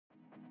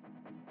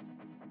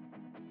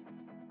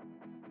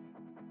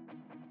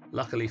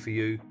Luckily for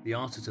you, the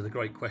answer to the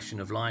great question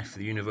of life,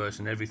 the universe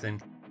and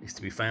everything is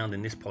to be found in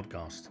this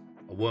podcast,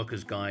 a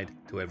worker's guide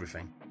to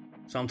everything.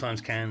 Sometimes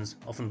cans,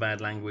 often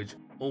bad language,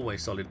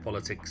 always solid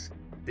politics.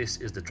 This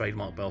is the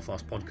Trademark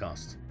Belfast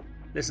podcast.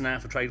 Listen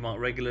out for Trademark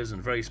regulars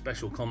and very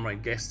special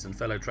comrade guests and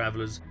fellow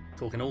travellers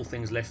talking all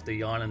things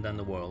Lefty, Ireland and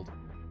the world.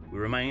 We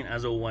remain,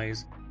 as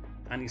always,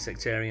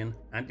 anti-sectarian,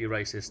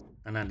 anti-racist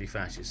and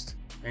anti-fascist.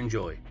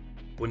 Enjoy.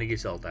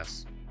 Buenas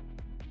soltas.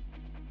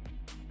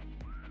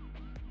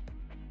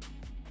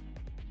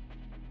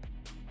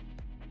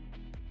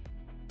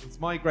 It's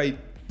my great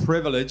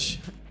privilege,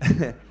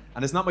 and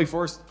it's not my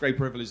first great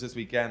privilege this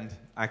weekend,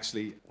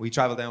 actually. We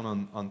travel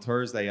down on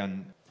Thursday,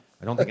 and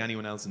I don't think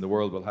anyone else in the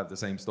world will have the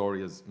same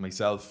story as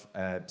myself,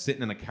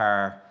 sitting in a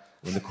car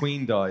when the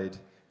Queen died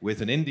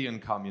with an Indian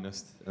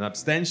communist, an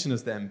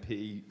abstentionist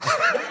MP,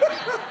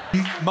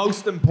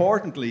 most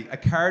importantly, a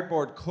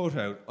cardboard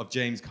cutout of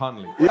James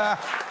Connolly.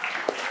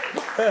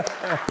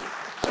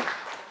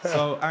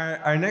 So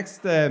our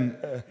next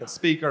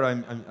speaker,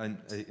 I'm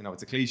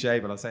it's a cliche,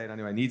 but I'll say it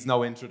anyway, needs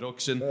no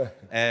introduction.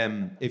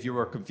 If you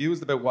were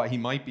confused about what he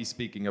might be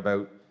speaking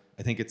about,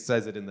 I think it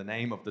says it in the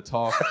name of the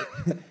talk.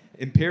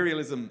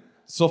 Imperialism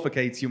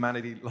suffocates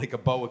humanity like a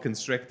boa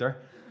constrictor.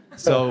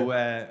 So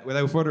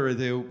without further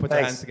ado, put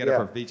your hands together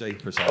for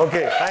Vijay Prashad.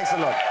 Okay, thanks a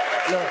lot.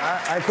 No,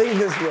 I think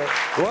this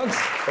works.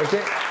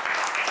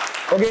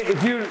 Okay,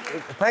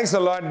 thanks a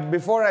lot.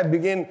 Before I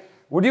begin,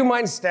 would you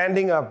mind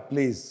standing up,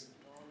 please?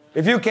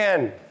 If you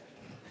can.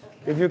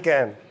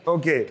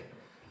 Okay.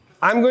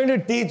 I'm going to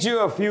teach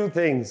you a few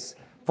things.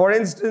 For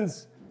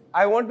instance,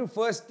 I want to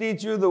first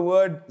teach you the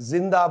word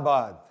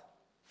Zindabad.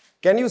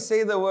 Can you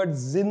say the word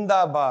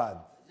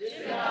Zindabad?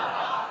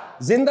 Zindabad.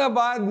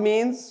 Zindabad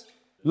means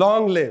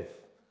long live.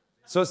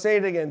 So say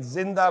it again,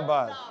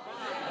 Zindabad.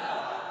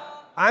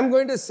 I'm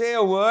going to say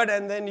a word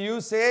and then you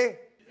say?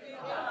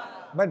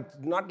 Zindabad.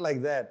 But not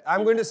like that.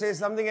 I'm going to say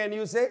something and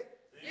you say?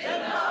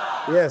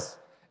 Zindabad. Yes.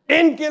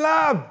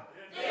 Inqilab.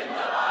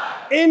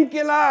 Zindabad.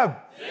 Inqilab.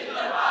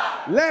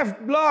 Zindabad.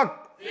 Left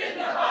bloc.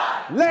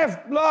 Zindabad.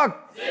 Left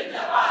bloc.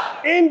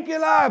 Zindabad.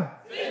 Inqilab.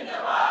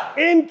 Zindabad.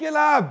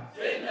 Inqilab.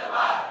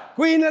 Zindabad.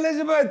 Queen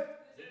Elizabeth.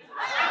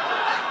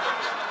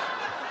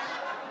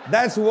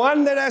 That's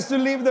one that has to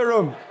leave the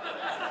room.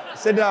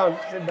 Sit down.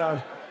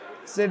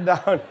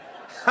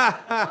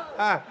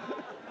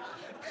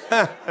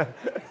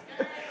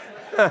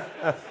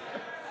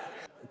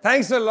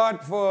 Thanks a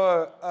lot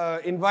for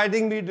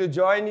inviting me to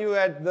join you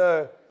at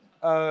the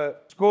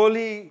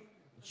Scully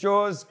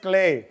Shows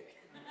Clay.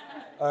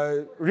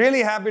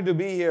 Really happy to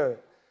be here.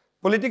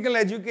 Political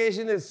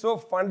education is so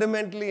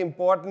fundamentally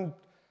important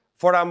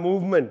for our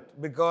movement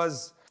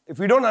because if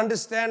we don't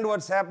understand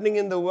what's happening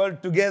in the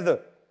world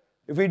together,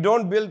 if we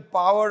don't build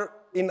power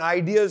in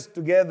ideas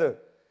together,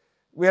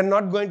 we are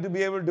not going to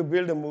be able to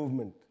build a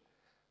movement.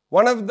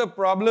 One of the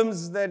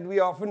problems that we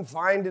often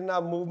find in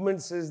our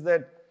movements is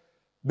that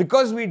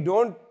because we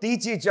don't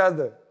teach each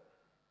other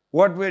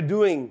what we're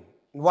doing,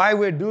 why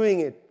we're doing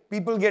it,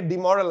 people get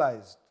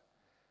demoralized.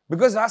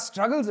 Because our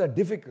struggles are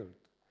difficult.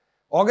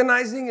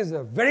 Organizing is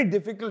a very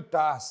difficult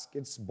task.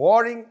 It's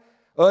boring.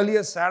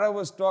 Earlier, Sarah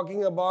was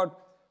talking about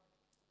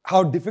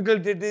how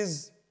difficult it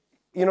is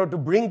to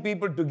bring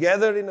people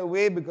together in a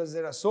way because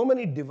there are so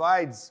many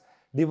divides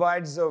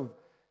of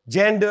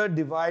gender,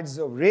 divides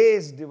of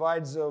race,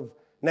 divides of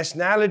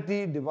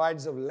nationality,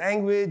 divides of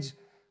language.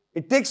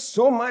 It takes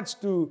so much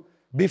to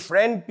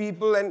befriend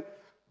people, and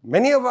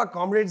many of our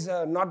comrades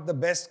are not the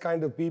best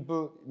kind of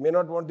people, may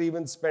not want to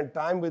even spend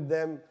time with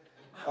them.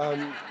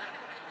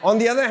 On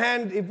the other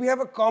hand, if we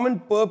have a common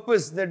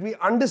purpose that we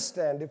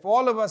understand, if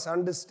all of us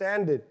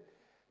understand it,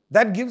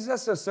 that gives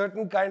us a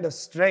certain kind of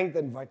strength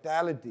and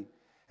vitality.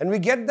 And we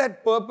get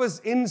that purpose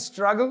in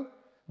struggle,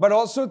 but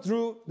also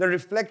through the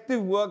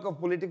reflective work of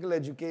political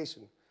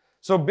education.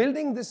 So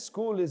building this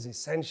school is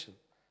essential.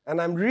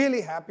 And I'm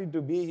really happy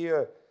to be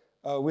here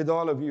with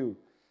all of you.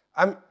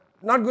 I'm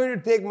not going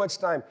to take much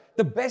time.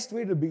 The best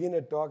way to begin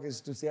a talk is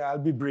to say, I'll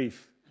be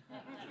brief.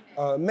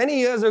 Many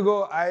years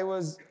ago, I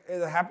was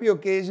at a happy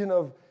occasion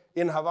of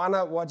in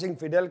Havana watching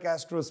Fidel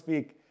Castro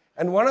speak.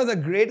 And one of the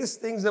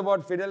greatest things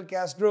about Fidel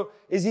Castro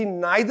is he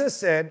neither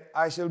said,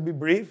 I shall be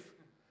brief,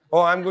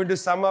 or I'm going to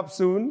sum up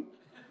soon,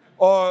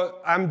 or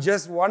I'm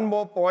just one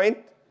more point.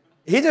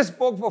 He just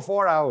spoke for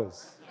 4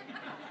 hours.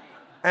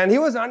 And he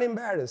was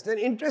unembarrassed. And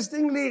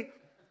interestingly,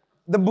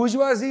 the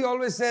bourgeoisie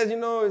always says,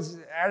 it's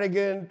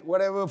arrogant,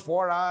 whatever,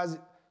 4 hours.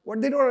 What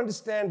they don't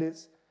understand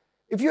is,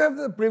 if you have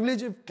the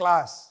privilege of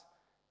class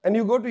and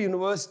you go to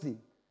university,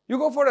 you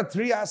go for a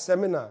 3-hour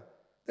seminar,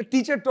 the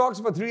teacher talks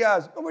for 3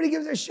 hours. Nobody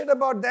gives a shit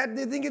about that.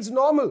 They think it's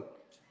normal.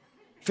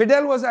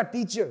 Fidel was our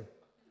teacher.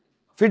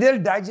 Fidel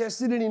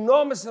digested an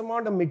enormous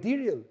amount of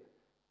material.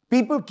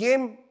 People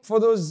came for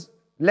those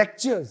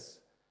lectures.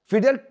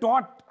 Fidel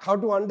taught how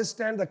to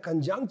understand the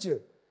conjuncture.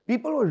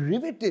 People were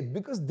riveted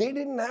because they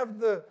didn't have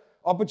the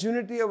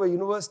opportunity of a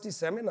university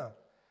seminar.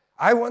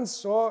 I once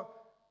saw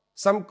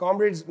some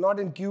comrades, not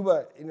in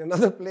Cuba, in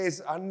another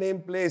place,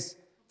 unnamed place,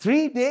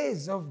 3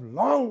 days of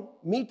long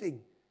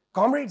meeting.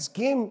 comrades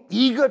came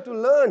eager to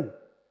learn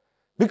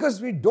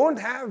because we don't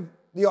have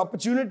the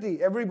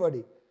opportunity,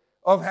 everybody,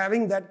 of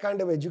having that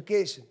kind of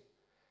education.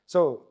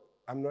 So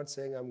I'm not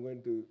saying I'm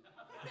going to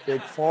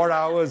take 4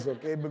 hours,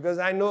 okay? Because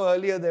I know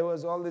earlier there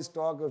was all this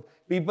talk of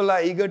people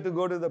are eager to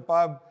go to the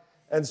pub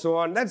and so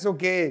on. That's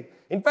okay.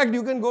 In fact,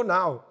 you can go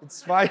now.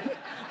 It's fine.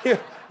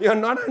 You're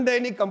not under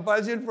any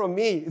compulsion from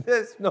me.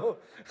 There's no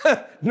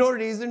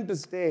reason to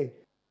stay.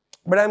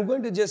 But I'm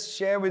going to just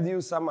share with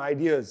you some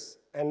ideas.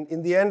 And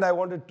in the end, I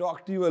want to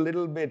talk to you a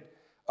little bit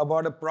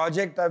about a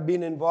project I've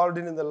been involved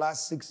in the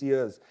last 6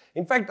 years.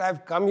 In fact,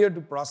 I've come here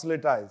to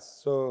proselytize.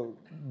 So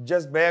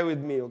just bear with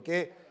me,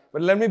 okay?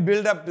 But let me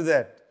build up to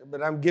that.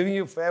 But I'm giving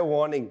you fair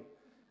warning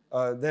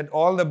that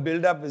all the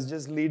build-up is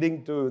just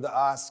leading to the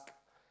ask.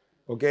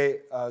 Okay?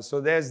 So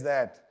there's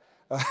that.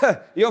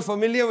 You're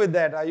familiar with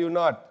that, are you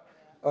not?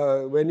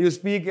 When you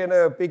speak in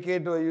a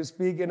picket or you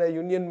speak in a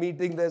union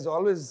meeting, there's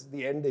always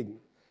the ending.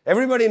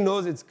 Everybody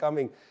knows it's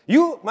coming.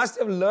 You must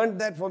have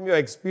learned that from your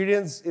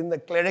experience in the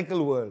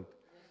clerical world,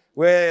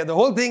 where the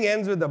whole thing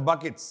ends with the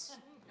buckets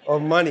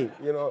of money,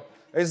 you know.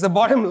 It's the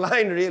bottom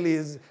line, really.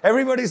 Is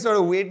everybody's sort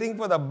of waiting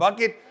for the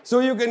bucket so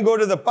you can go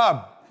to the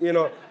pub, you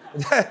know.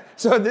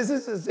 So this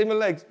is a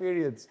similar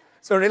experience.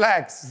 So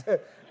relax.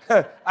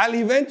 I'll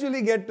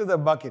eventually get to the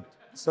bucket.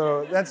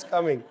 So that's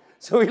coming.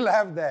 So we'll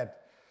have that.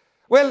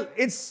 Well,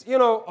 it's,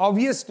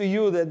 obvious to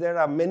you that there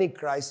are many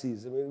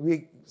crises. I mean,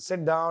 we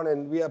sit down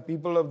and we are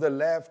people of the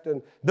left.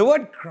 And the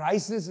word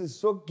crisis is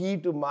so key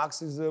to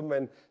Marxism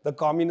and the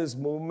communist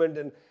movement.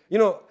 And,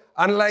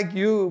 unlike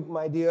you,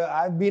 my dear,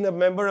 I've been a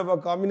member of a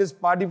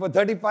communist party for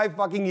 35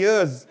 fucking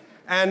years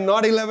and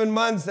not 11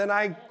 months. And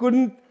I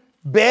couldn't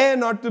bear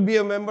not to be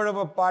a member of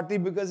a party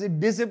because it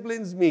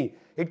disciplines me.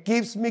 It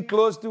keeps me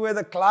close to where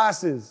the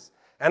class is.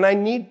 And I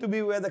need to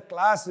be where the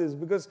class is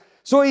because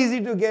so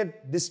easy to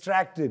get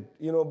distracted,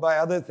 by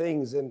other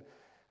things. And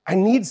I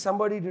need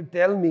somebody to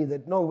tell me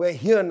that, no, we're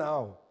here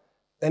now.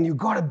 And you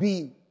got to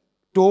be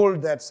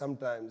told that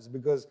sometimes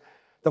because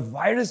the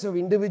virus of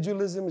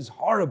individualism is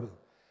horrible.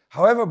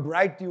 However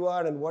bright you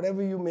are and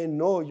whatever you may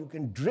know, you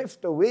can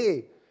drift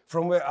away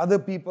from where other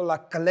people are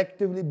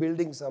collectively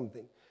building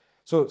something.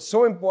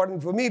 So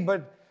important for me.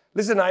 But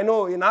listen, I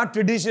know in our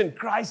tradition,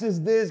 crisis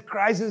this,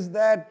 crisis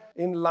that.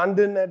 In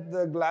London at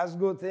the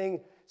Glasgow thing,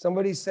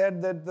 somebody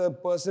said that the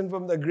person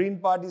from the Green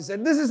Party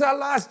said, this is our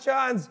last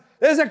chance.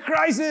 There's a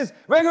crisis.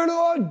 We're going to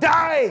all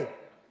die.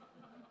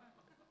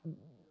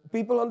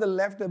 People on the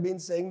left have been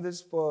saying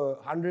this for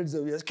hundreds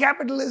of years.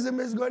 Capitalism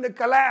is going to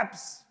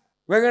collapse.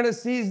 We're going to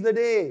seize the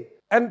day.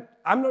 And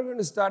I'm not going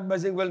to start by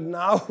saying, well,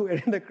 now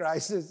we're in a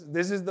crisis.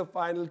 This is the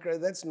final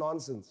crisis. That's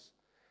nonsense.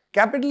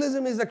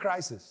 Capitalism is a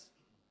crisis.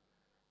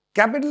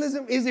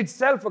 Capitalism is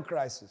itself a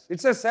crisis.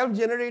 It's a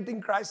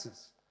self-generating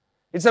crisis.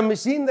 It's a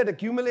machine that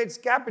accumulates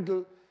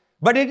capital,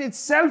 but it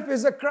itself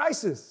is a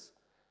crisis.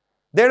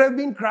 There have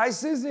been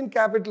crises in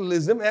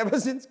capitalism ever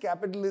since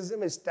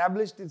capitalism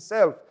established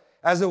itself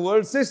as a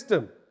world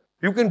system.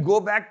 You can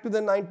go back to the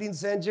 19th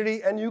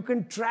century and you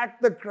can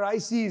track the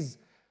crises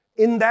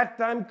in that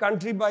time,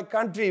 country by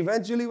country.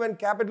 Eventually, when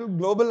capital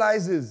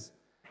globalizes,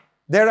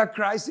 there are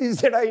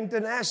crises that are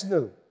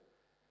international.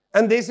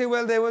 And they say,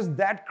 well, there was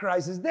that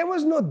crisis. There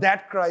was no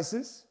that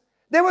crisis.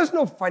 There was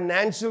no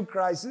financial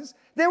crisis.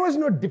 There was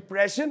no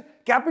depression.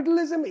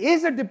 Capitalism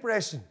is a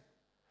depression.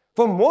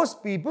 For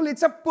most people,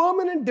 it's a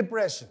permanent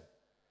depression.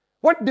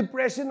 What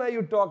depression are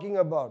you talking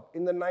about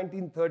in the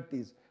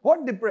 1930s?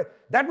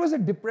 That was a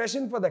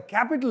depression for the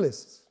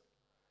capitalists.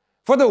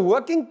 For the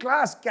working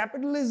class,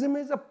 capitalism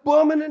is a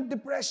permanent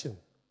depression.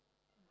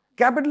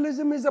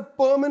 Capitalism is a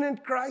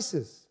permanent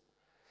crisis.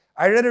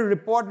 I read a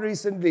report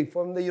recently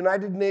from the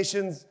United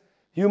Nations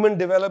Human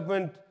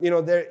Development,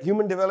 their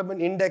Human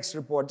Development Index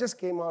report just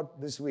came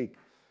out this week.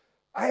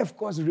 I, of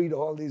course, read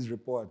all these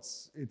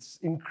reports. It's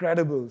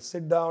incredible.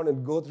 Sit down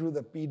and go through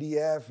the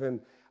PDF, and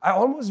I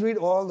almost read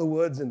all the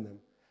words in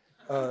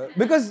them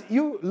because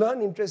you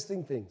learn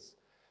interesting things.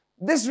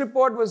 This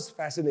report was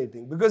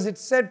fascinating because it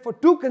said for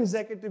 2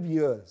 consecutive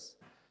years,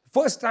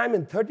 first time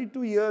in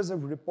 32 years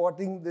of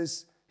reporting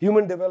this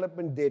human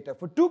development data,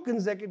 for 2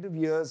 consecutive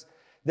years,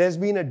 there's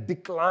been a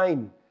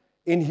decline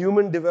in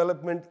human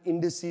development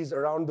indices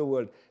around the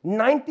world.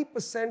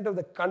 90% of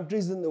the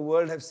countries in the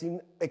world have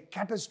seen a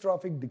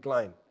catastrophic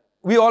decline.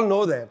 We all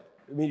know that.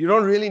 I mean, you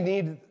don't really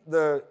need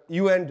the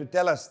UN to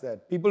tell us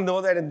that. People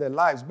know that in their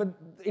lives. But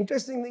the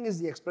interesting thing is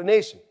the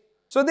explanation.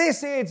 So they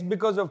say it's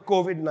because of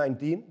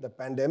COVID-19, the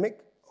pandemic,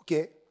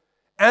 okay,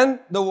 and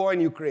the war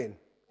in Ukraine.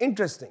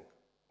 Interesting.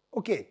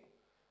 Okay.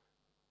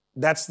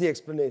 That's the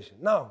explanation.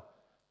 Now,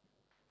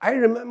 I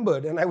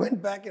remembered, and I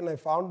went back and I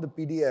found the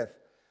PDF.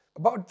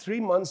 About 3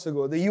 months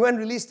ago, the UN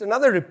released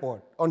another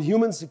report on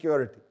human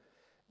security,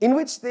 in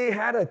which they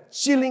had a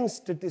chilling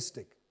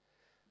statistic.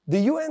 The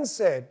UN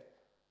said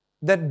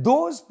that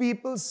those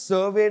people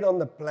surveyed on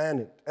the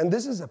planet, and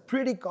this is a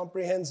pretty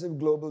comprehensive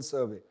global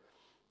survey,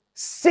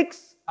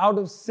 6 out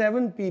of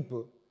 7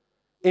 people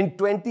in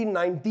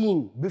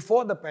 2019,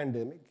 before the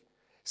pandemic,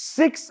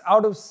 6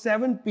 out of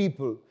 7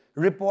 people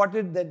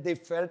reported that they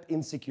felt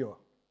insecure.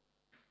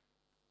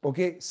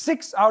 Okay,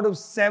 6 out of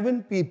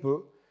 7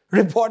 people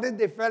reported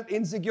they felt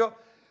insecure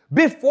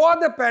before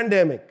the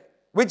pandemic,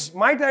 which,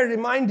 might I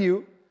remind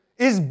you,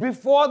 is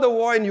before the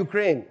war in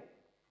Ukraine.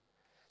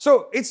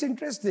 So it's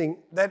interesting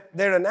that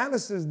their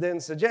analysis then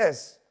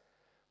suggests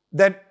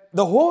that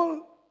the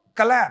whole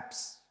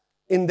collapse,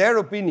 in their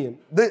opinion,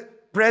 the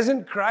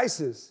present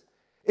crisis,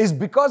 is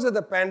because of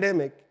the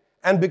pandemic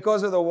and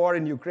because of the war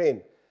in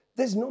Ukraine.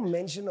 There's no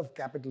mention of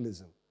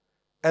capitalism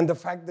and the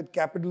fact that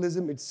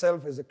capitalism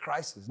itself is a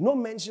crisis. No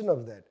mention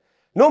of that.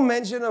 No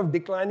mention of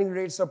declining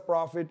rates of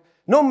profit.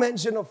 No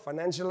mention of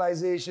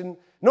financialization.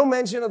 No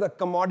mention of the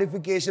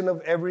commodification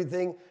of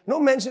everything. No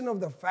mention of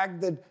the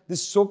fact that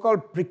this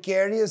so-called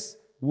precarious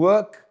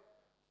work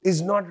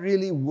is not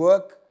really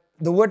work.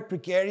 The word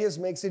precarious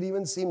makes it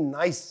even seem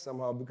nice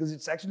somehow because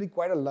it's actually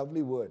quite a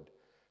lovely word.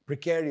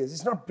 Precarious.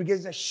 It's not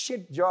precarious, it's a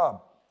shit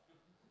job.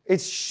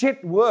 It's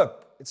shit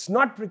work. It's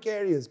not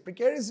precarious.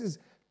 Precarious is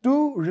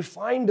too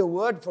refined a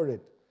word for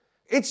it.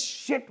 It's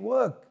shit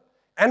work.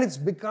 And it's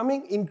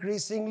becoming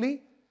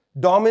increasingly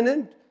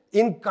dominant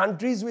in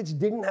countries which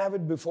didn't have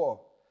it before.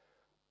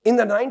 In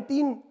the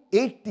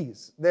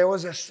 1980s, there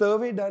was a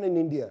survey done in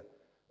India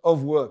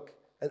of work.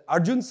 And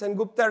Arjun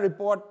Sengupta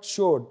report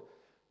showed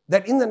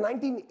that in the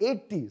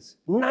 1980s,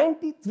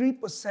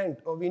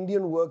 93% of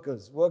Indian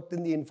workers worked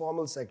in the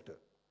informal sector.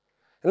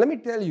 And let me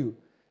tell you,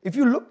 if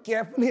you look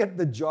carefully at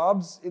the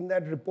jobs in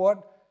that report,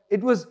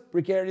 it was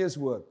precarious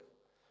work.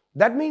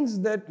 That means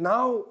that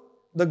now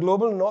the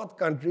global north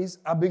countries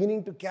are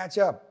beginning to catch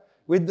up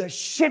with the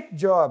shit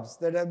jobs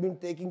that have been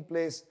taking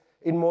place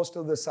in most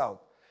of the south.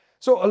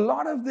 So a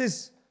lot of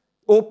this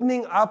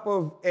opening up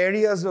of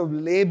areas of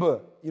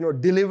labor,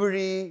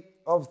 delivery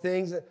of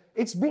things,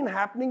 it's been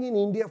happening in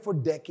India for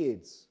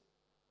decades.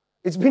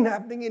 It's been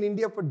happening in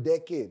India for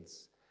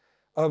decades.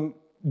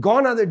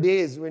 Gone are the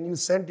days when you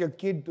sent your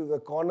kid to the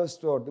corner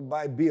store to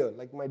buy beer,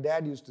 like my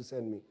dad used to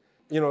send me.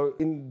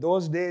 In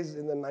those days,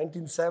 in the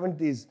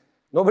 1970s,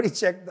 nobody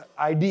checked the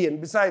ID. And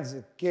besides,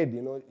 a kid,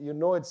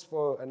 it's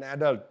for an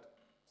adult.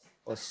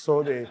 Or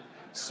so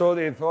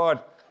they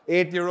thought.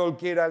 8-year-old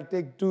kid, I'll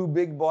take 2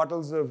 big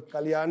bottles of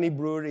Kalyani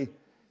Brewery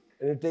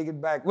and you take it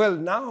back. Well,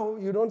 now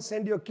you don't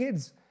send your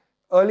kids.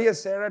 Earlier,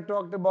 Sarah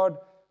talked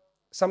about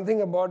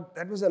something about,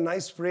 that was a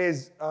nice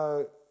phrase,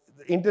 the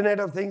Internet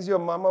of Things your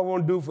mama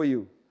won't do for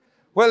you.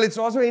 Well, it's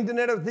also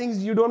Internet of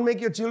Things you don't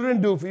make your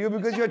children do for you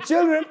because your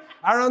children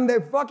are on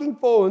their fucking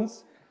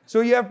phones.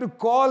 So you have to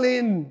call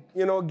in,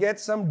 get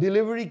some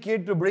delivery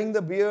kid to bring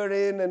the beer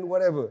in and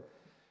whatever.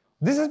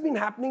 This has been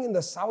happening in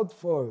the South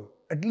for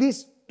at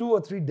least 2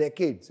 or 3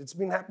 decades. It's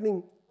been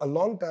happening a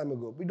long time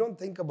ago. We don't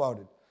think about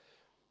it.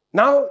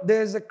 Now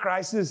there's a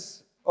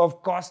crisis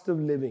of cost of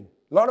living.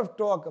 A lot of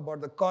talk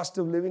about the cost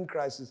of living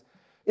crisis.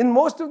 In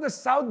most of the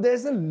South,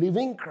 there's a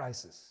living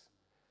crisis.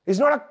 It's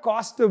not a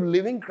cost of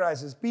living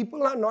crisis.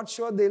 People are not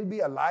sure they'll be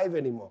alive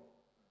anymore.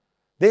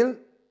 They'll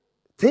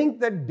think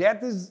that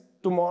death is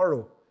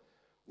tomorrow.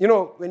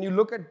 When you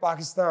look at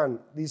Pakistan,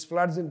 these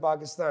floods in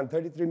Pakistan,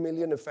 33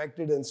 million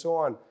affected and so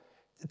on.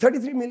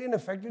 33 million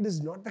affected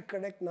is not the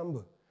correct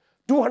number.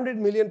 200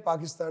 million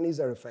Pakistanis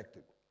are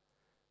affected.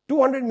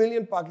 200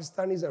 million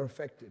Pakistanis are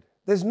affected.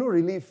 There's no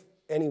relief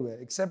anywhere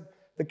except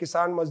the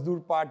Kisan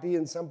Mazdoor Party,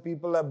 and some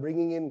people are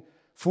bringing in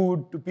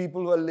food to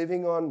people who are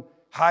living on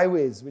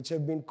highways which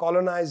have been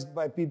colonized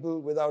by people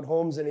without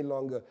homes any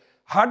longer.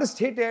 Hardest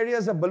hit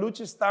areas are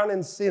Baluchistan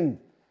and Sindh,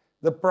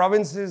 the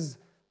provinces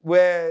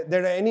where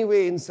there are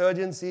anyway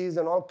insurgencies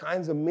and all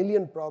kinds of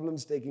million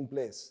problems taking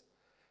place.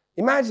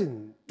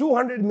 Imagine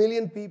 200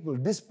 million people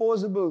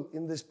disposable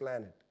in this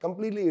planet,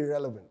 completely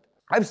irrelevant.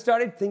 I've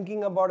started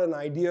thinking about an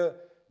idea,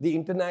 the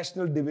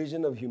international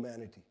division of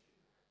humanity.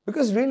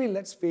 Because really,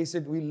 let's face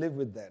it, we live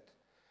with that.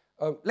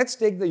 Let's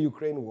take the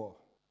Ukraine war.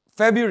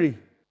 February,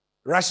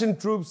 Russian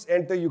troops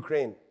enter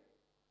Ukraine.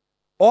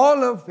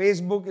 All of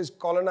Facebook is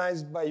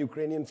colonized by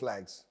Ukrainian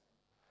flags.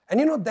 And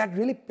that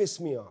really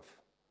pissed me off.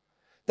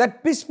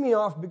 That pissed me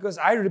off because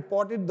I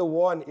reported the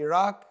war in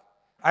Iraq,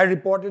 I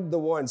reported the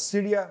war in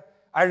Syria,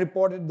 I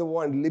reported the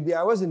war in Libya.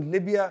 I was in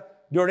Libya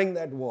during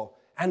that war.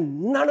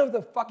 And none of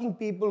the fucking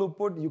people who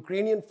put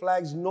Ukrainian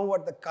flags know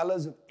what the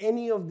colors of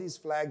any of these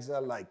flags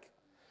are like.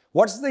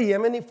 What's the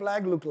Yemeni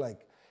flag look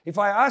like? If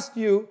I asked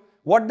you,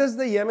 what does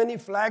the Yemeni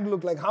flag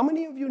look like? How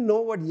many of you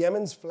know what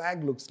Yemen's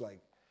flag looks like?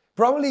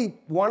 Probably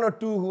 1 or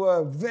 2 who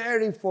are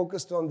very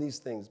focused on these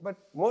things, but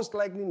most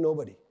likely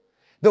nobody.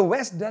 The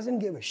West doesn't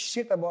give a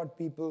shit about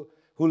people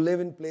who live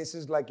in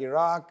places like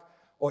Iraq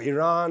or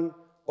Iran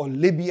or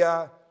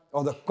Libya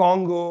or the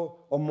Congo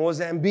or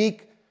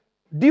Mozambique.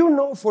 Do you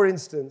know, for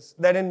instance,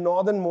 that in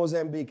northern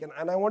Mozambique,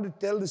 and I want to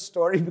tell this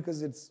story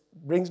because it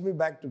brings me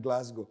back to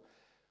Glasgow.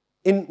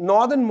 In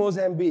northern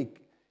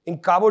Mozambique, in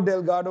Cabo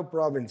Delgado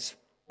province,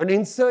 an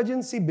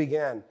insurgency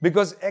began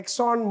because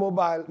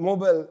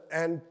ExxonMobil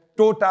and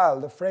Total,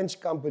 the French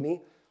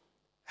company,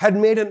 had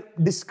made a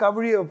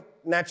discovery of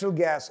natural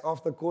gas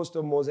off the coast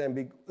of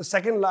Mozambique, the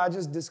second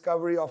largest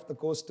discovery off the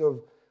coast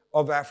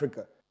of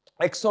Africa.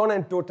 Exxon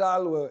and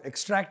Total were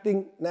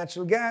extracting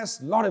natural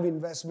gas, a lot of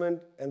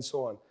investment, and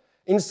so on.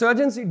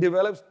 Insurgency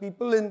develops.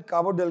 People in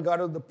Cabo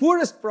Delgado, the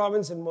poorest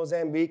province in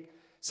Mozambique,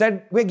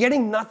 said, we're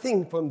getting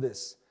nothing from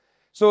this.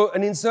 So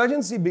an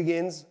insurgency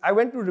begins. I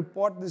went to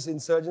report this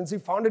insurgency,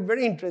 found it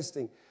very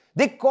interesting.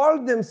 They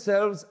called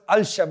themselves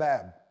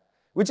Al-Shabaab,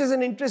 which is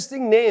an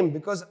interesting name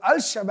because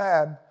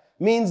Al-Shabaab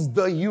means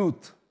the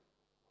youth.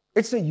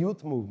 It's a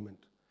youth movement.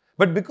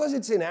 But because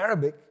it's in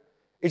Arabic,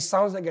 it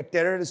sounds like a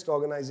terrorist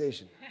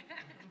organization.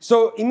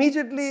 So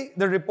immediately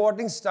the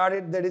reporting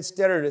started that it's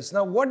terrorists.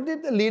 Now, what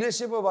did the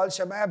leadership of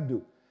Al-Shabaab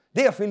do?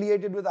 They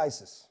affiliated with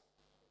ISIS.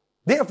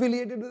 They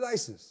affiliated with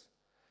ISIS.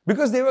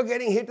 Because they were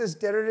getting hit as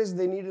terrorists,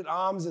 they needed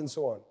arms and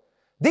so on.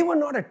 They were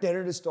not a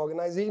terrorist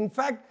organization. In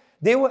fact,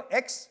 they were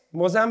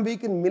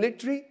ex-Mozambican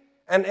military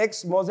and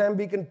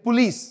ex-Mozambican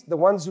police, the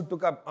ones who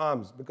took up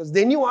arms, because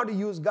they knew how to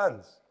use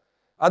guns.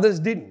 Others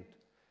didn't.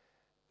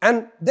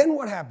 And then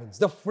what happens?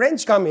 The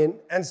French come in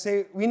and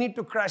say, we need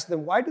to crush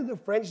them. Why do the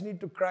French need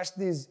to crush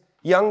these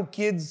young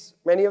kids,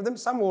 many of them,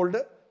 some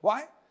older?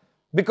 Why?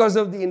 Because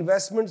of the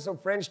investments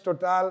of French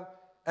Total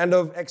and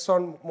of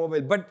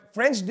ExxonMobil. But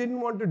French didn't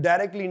want to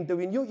directly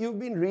intervene. You've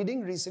been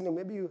reading recently,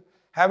 maybe you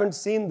haven't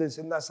seen this,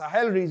 in the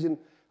Sahel region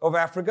of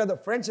Africa, the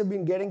French have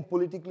been getting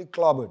politically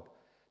clobbered.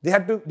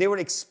 They were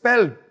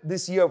expelled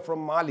this year from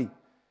Mali.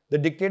 The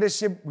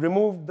dictatorship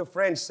removed the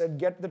French, said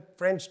get the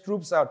French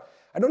troops out.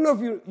 I don't know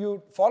if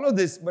you follow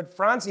this, but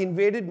France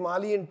invaded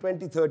Mali in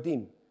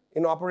 2013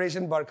 in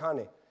Operation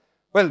Barkhane.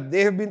 Well,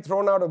 they have been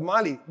thrown out of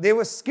Mali. They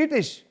were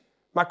skittish.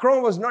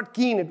 Macron was not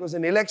keen. It was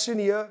an election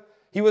year.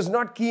 He was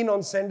not keen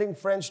on sending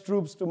French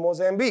troops to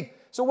Mozambique.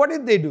 So what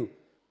did they do?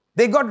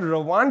 They got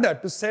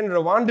Rwanda to send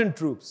Rwandan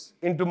troops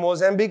into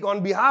Mozambique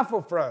on behalf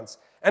of France.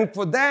 And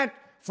for that,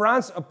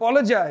 France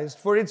apologized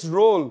for its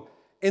role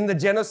in the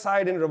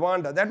genocide in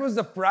Rwanda. That was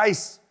the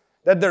price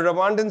that the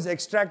Rwandans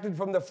extracted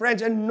from the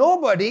French. And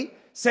nobody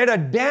said a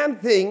damn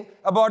thing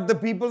about the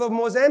people of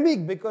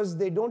Mozambique because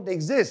they don't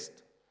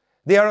exist.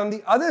 They are on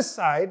the other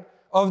side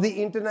of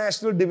the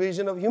international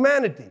division of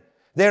humanity.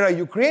 There are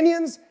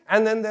Ukrainians,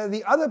 and then there are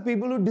the other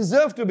people who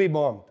deserve to be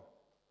bombed.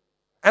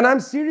 And I'm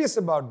serious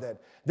about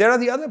that. There are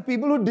the other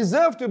people who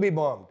deserve to be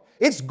bombed.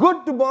 It's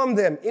good to bomb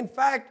them. In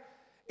fact,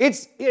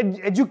 it's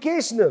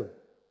educational.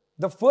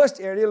 The first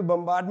aerial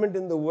bombardment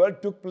in the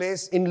world took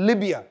place in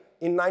Libya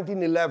in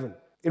 1911.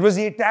 It was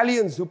the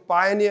Italians who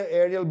pioneered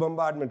aerial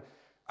bombardment.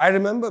 I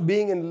remember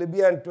being in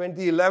Libya in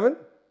 2011,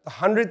 the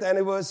 100th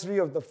anniversary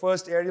of the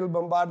first aerial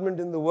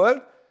bombardment in the world.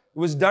 It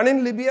was done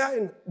in Libya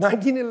in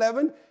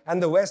 1911,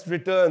 and the West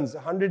returns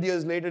 100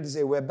 years later to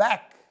say, we're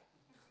back.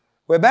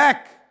 We're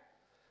back.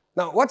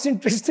 Now, what's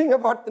interesting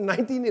about the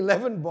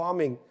 1911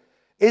 bombing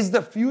is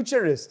the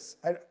futurists.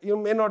 You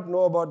may not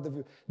know about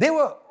the... They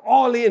were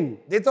all in.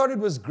 They thought it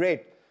was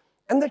great.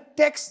 And the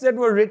texts that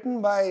were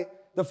written by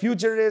the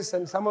futurists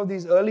and some of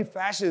these early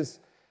fascists,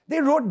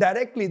 they wrote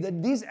directly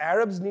that these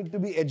Arabs need to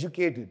be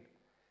educated.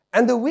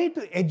 And the way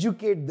to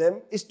educate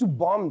them is to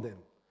bomb them.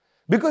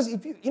 Because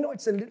if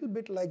it's a little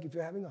bit like if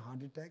you're having a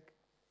heart attack.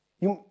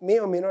 You may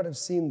or may not have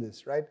seen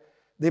this, right?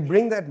 They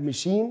bring that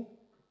machine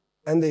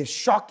and they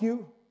shock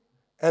you,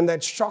 and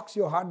that shocks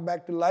your heart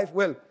back to life.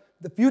 Well,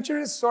 the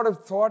futurists sort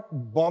of thought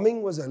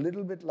bombing was a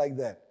little bit like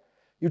that.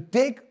 You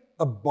take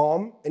a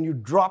bomb and you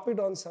drop it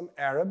on some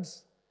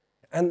Arabs,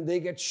 and they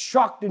get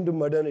shocked into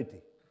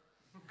modernity.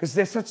 Because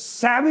they're such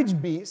savage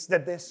beasts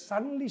that they're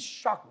suddenly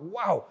shocked.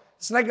 Wow,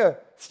 it's like a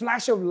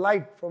flash of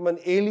light from an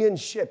alien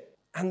ship.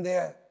 And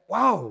they're,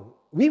 wow,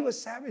 we were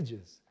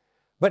savages,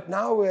 but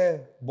now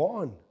we're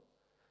born.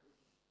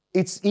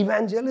 It's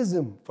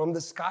evangelism from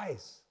the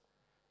skies.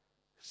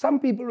 Some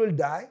people will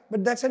die,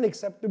 but that's an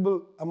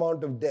acceptable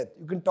amount of death.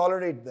 You can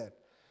tolerate that.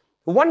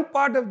 One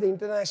part of the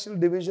international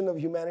division of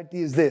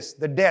humanity is this,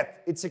 the death.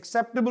 It's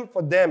acceptable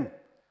for them.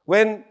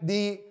 When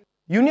the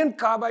Union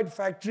Carbide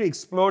factory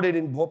exploded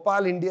in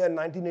Bhopal, India in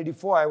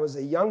 1984, I was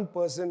a young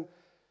person,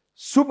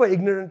 super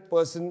ignorant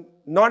person,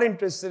 not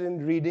interested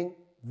in reading,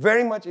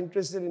 very much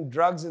interested in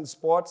drugs and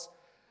sports,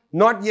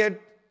 not yet.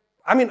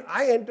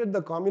 I entered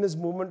the communist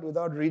movement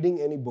without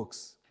reading any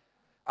books.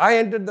 I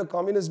entered the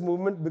communist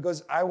movement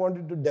because I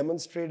wanted to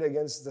demonstrate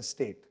against the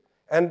state.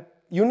 And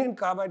Union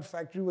Carbide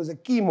factory was a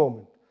key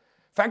moment.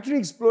 Factory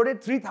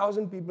exploded,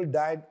 3,000 people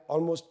died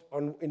almost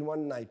in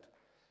one night.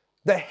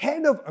 The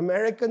head of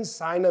American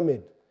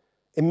Cyanamid,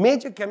 a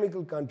major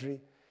chemical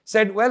country,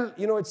 said, well,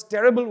 it's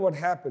terrible what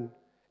happened,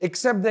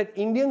 except that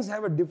Indians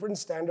have a different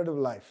standard of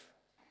life.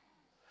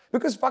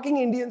 Because fucking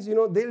Indians,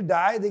 they'll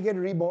die, they get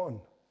reborn.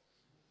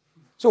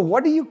 So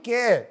what do you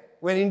care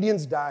when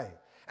Indians die?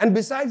 And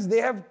besides, they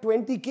have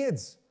 20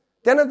 kids.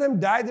 10 of them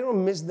die, they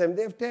don't miss them,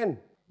 they have 10.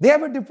 They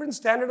have a different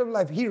standard of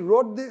life. He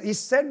wrote this, he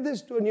said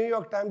this to a New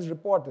York Times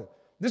reporter.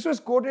 This was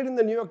quoted in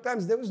the New York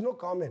Times, there was no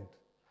comment.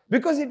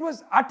 Because it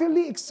was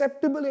utterly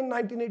acceptable in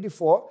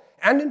 1984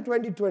 and in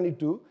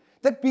 2022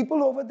 that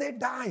people over there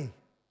die.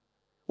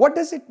 What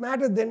does it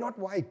matter? They're not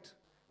white.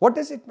 What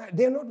does it matter?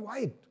 They're not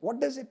white. What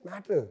does it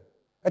matter?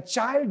 A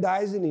child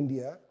dies in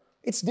India,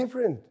 it's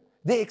different.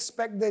 They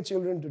expect their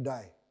children to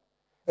die.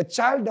 A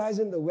child dies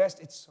in the West,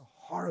 it's a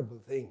horrible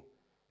thing.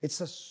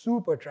 It's a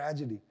super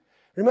tragedy.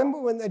 Remember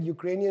when that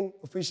Ukrainian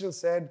official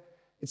said,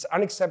 it's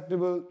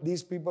unacceptable,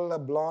 these people are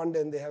blonde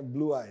and they have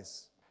blue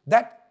eyes.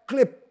 That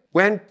clip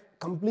went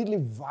completely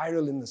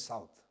viral in the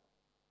South.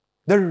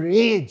 The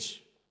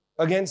rage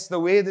against the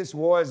way this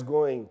war is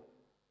going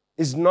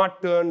is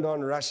not turned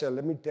on Russia,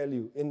 let me tell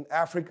you. In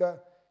Africa,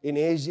 in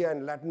Asia,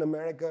 and Latin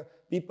America,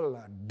 people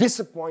are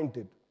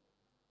disappointed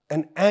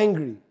and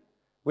angry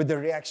with the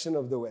reaction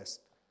of the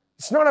West.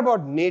 It's not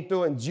about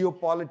NATO and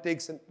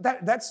geopolitics, and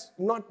that's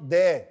not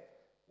there.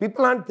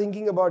 People aren't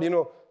thinking about,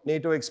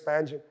 NATO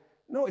expansion.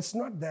 No, it's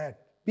not that.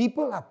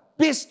 People are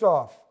pissed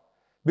off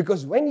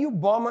because when you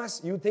bomb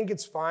us, you think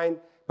it's fine,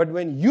 but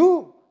when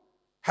you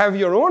have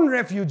your own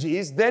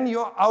refugees, then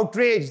you're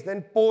outraged.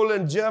 Then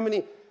Poland,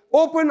 Germany,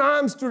 open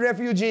arms to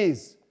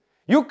refugees.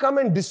 You come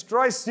and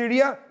destroy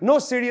Syria, no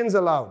Syrians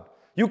allowed.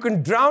 You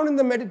can drown in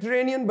the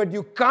Mediterranean, but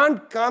you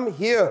can't come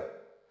here.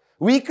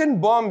 We can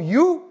bomb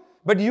you,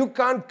 but you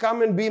can't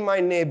come and be my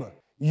neighbor.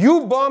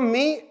 You bomb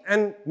me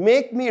and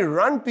make me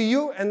run to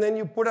you, and then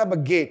you put up a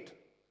gate.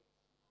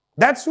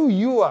 That's who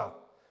you are.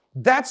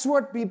 That's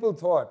what people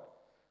thought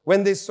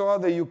when they saw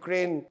the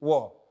Ukraine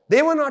war.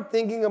 They were not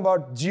thinking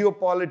about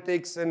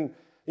geopolitics and,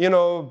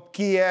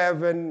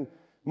 Kiev and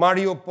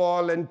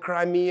Mariupol and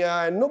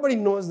Crimea, and nobody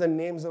knows the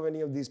names of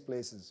any of these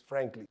places,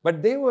 frankly.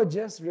 But they were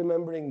just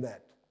remembering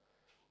that.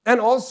 And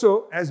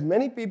also, as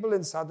many people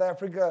in South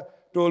Africa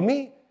told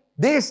me,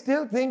 they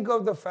still think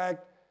of the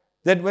fact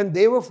that when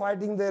they were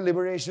fighting their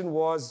liberation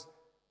wars,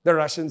 the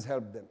Russians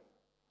helped them.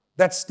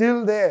 That's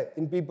still there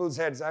in people's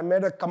heads. I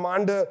met a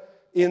commander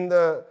in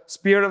the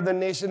Spear of the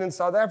Nation in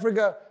South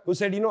Africa who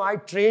said, I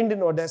trained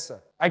in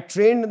Odessa. I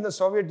trained in the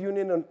Soviet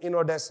Union in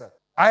Odessa.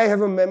 I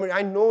have a memory.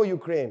 I know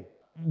Ukraine.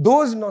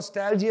 Those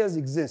nostalgias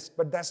exist,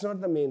 but that's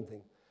not the main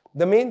thing.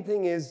 The main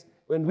thing is,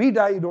 when we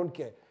die, you don't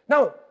care.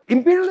 Now,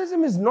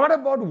 imperialism is not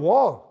about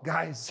war,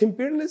 guys.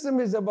 Imperialism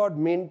is about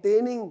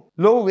maintaining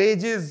low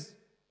wages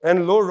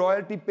and low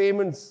royalty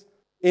payments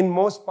in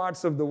most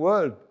parts of the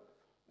world.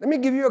 Let me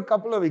give you a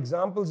couple of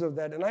examples of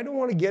that. And I don't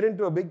want to get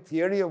into a big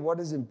theory of what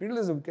is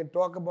imperialism. We can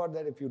talk about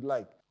that if you'd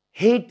like.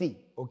 Haiti,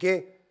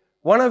 okay?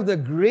 One of the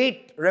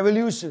great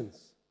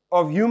revolutions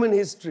of human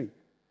history.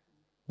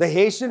 The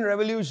Haitian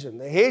Revolution.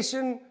 The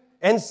Haitian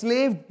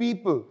enslaved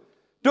people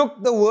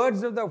took the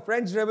words of the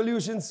French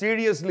Revolution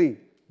seriously.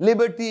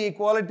 Liberty,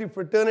 equality,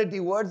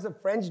 fraternity, words the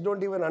French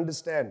don't even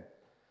understand.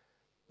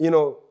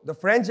 The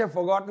French have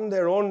forgotten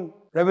their own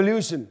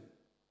revolution.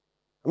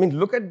 I mean,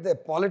 look at their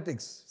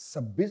politics.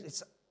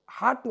 It's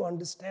hard to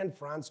understand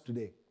France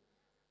today.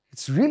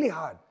 It's really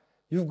hard.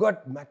 You've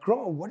got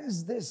Macron. What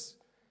is this?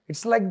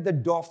 It's like the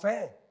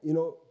Dauphin,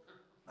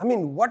 I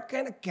mean, what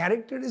kind of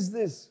character is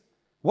this?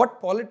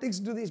 What politics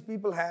do these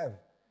people have?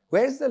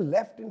 Where's the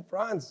left in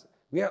France?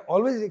 We are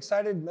always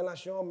excited,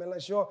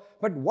 Mélenchon.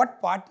 But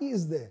what party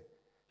is there?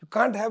 You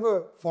can't have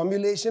a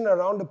formulation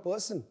around a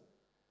person.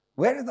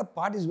 Where are the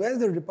parties? Where are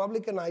the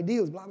Republican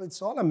ideals? Blah, blah.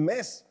 It's all a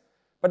mess.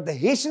 But the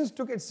Haitians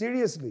took it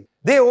seriously.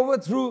 They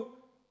overthrew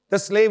the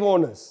slave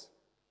owners.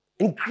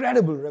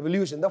 Incredible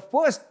revolution. The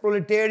first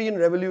proletarian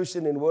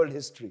revolution in world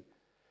history.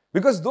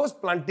 Because those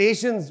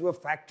plantations were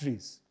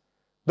factories.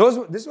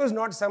 This was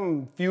not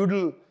some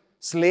feudal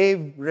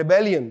slave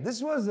rebellion.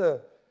 This was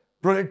a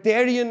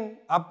proletarian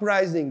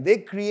uprising. They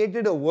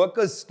created a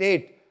workers'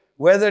 state,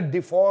 whether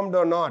deformed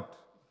or not.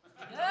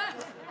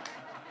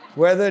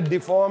 Whether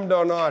deformed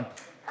or not.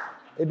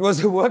 It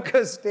was a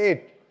workers'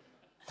 state.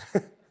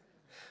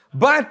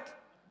 But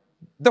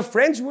the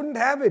French wouldn't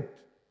have it.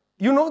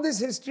 You know this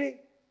history?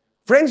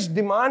 French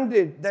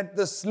demanded that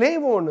the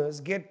slave owners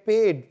get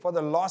paid for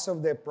the loss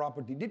of their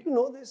property. Did you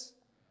know this?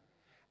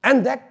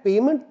 And that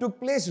payment took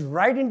place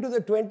right into the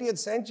 20th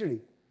century.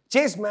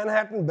 Chase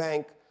Manhattan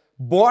Bank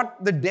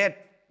bought the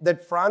debt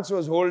that France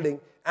was holding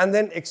and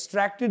then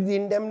extracted the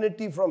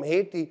indemnity from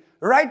Haiti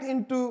right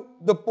into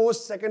the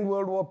post-Second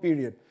World War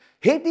period.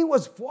 Haiti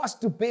was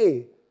forced to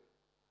pay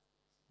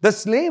the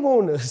slave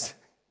owners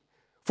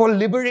for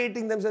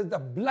liberating themselves. The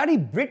bloody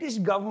British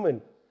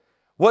government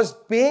was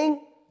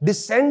paying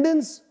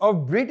descendants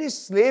of British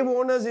slave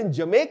owners in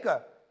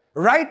Jamaica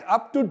right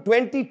up to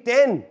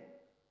 2010.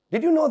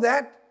 Did you know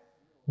that?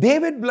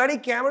 David bloody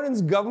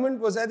Cameron's government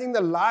was, I think,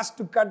 the last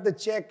to cut the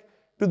check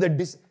to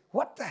the...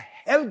 What the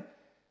hell?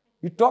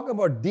 You talk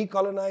about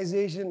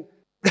decolonization.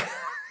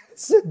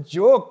 It's a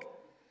joke.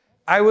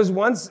 I was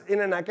once in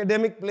an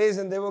academic place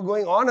and they were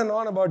going on and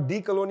on about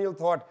decolonial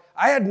thought.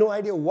 I had no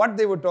idea what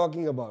they were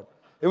talking about.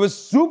 It was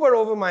super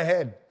over my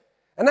head.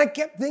 And I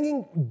kept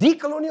thinking,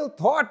 decolonial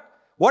thought?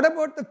 What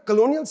about the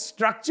colonial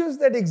structures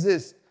that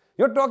exist?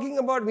 You're talking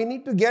about we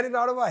need to get it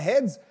out of our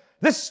heads.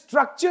 The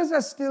structures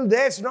are still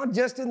there. It's not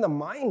just in the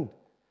mind.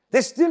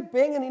 They're still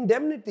paying an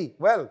indemnity.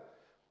 Well,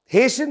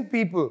 Haitian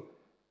people,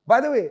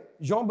 by the way,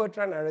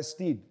 Jean-Bertrand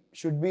Aristide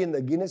should be in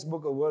the Guinness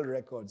Book of World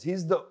Records.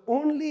 He's the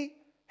only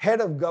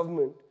head of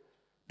government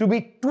to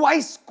be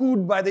twice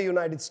couped by the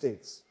United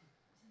States.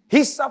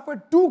 He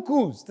suffered 2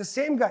 coups, the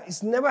same guy.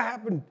 It's never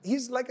happened.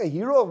 He's like a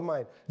hero of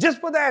mine. Just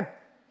for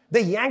that,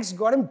 the Yanks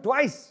got him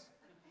twice.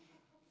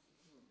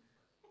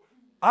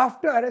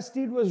 After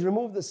Aristide was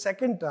removed the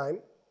second time,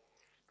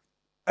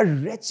 a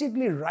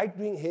wretchedly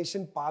right-wing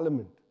Haitian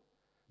parliament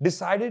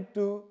decided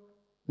to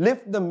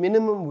lift the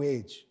minimum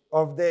wage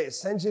of their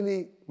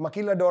essentially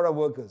maquiladora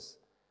workers,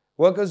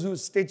 workers who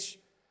stitch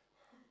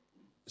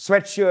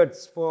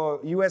sweatshirts for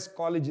US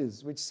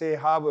colleges, which say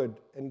Harvard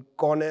and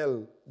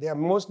Cornell. They are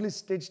mostly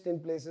stitched in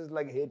places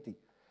like Haiti.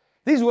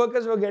 These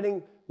workers were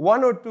getting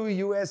 1 or 2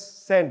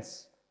 US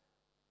cents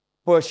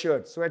per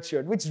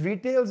sweatshirt, which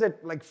retails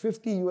at like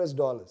 $50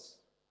 US.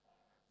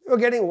 They were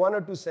getting 1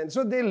 or 2 cents.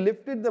 So they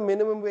lifted the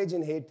minimum wage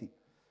in Haiti.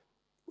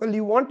 Well,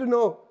 you want to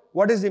know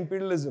what is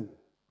imperialism?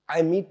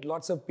 I meet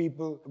lots of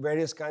people,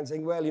 various kinds,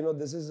 saying, well,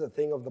 this is a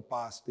thing of the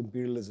past,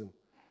 imperialism.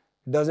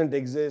 It doesn't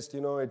exist,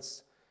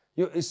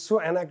 it's so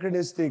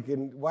anachronistic,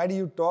 and why do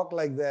you talk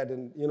like that?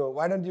 And,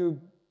 why don't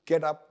you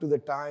get up to the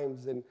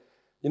times? And,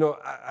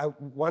 I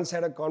once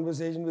had a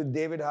conversation with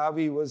David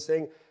Harvey, who was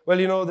saying,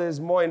 well, there's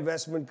more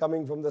investment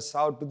coming from the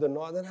south to the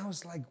north. And I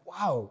was like,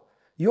 wow,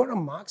 you're a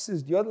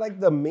Marxist. You're like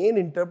the main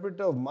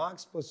interpreter of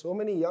Marx for so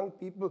many young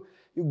people.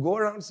 You go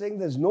around saying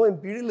there's no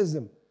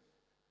imperialism.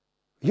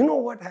 You know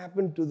what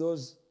happened to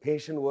those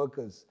Haitian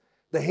workers?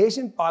 The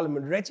Haitian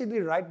parliament,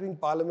 wretchedly right-wing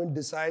parliament,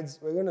 decides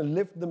we're going to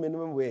lift the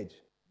minimum wage.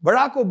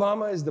 Barack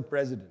Obama is the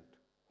president.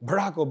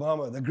 Barack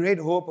Obama, the great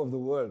hope of the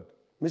world.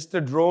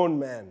 Mr. Drone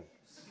Man.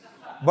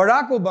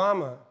 Barack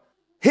Obama,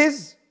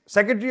 his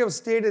Secretary of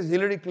State is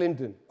Hillary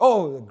Clinton.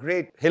 Oh, the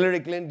great Hillary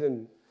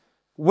Clinton.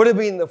 Would have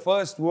been the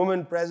first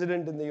woman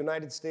president in the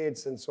United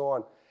States and so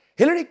on.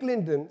 Hillary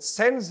Clinton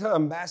sends her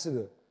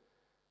ambassador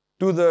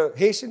to the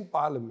Haitian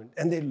parliament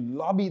and they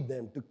lobbied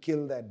them to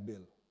kill that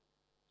bill.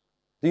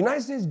 The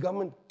United States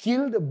government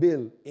killed a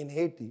bill in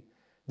Haiti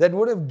that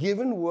would have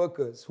given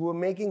workers who were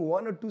making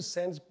 1 or 2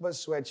 cents per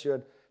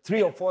sweatshirt,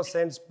 3 or 4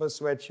 cents per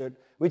sweatshirt,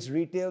 which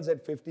retails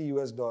at $50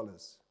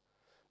 US.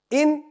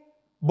 In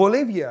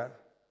Bolivia,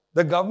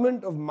 the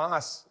government of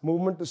MAS,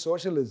 Movement to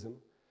Socialism,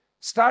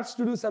 starts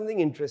to do something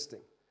interesting.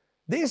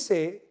 They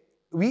say,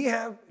 we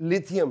have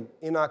lithium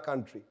in our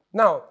country.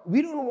 Now,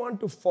 we don't want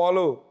to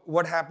follow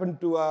what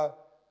happened to our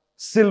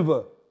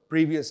silver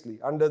previously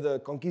under the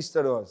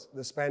conquistadors,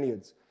 the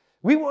Spaniards.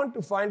 We want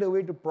to find a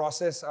way to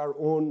process our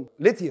own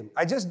lithium.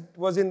 I just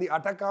was in the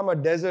Atacama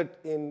Desert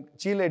in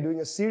Chile doing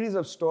a series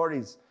of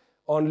stories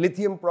on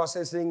lithium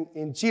processing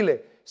in Chile.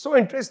 So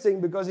interesting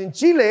because in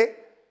Chile,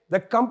 the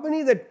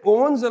company that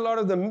owns a lot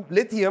of the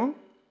lithium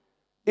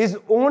is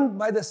owned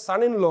by the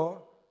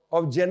son-in-law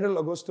of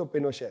General Augusto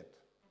Pinochet.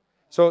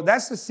 So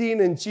that's the scene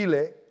in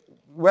Chile.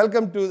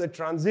 Welcome to the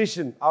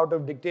transition out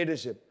of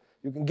dictatorship.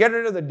 You can get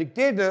rid of the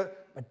dictator,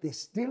 but they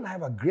still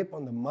have a grip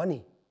on the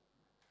money.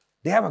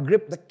 They have a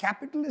grip. The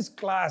capitalist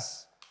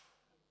class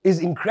is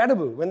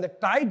incredible. When the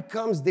tide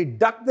comes, they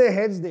duck their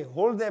heads, they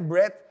hold their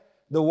breath,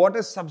 the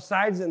water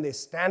subsides and they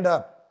stand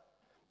up.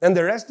 And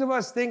the rest of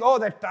us think, oh,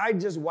 that tide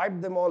just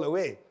wiped them all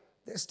away.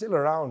 They're still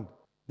around.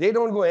 They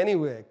don't go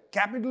anywhere.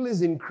 Capital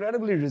is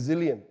incredibly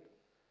resilient.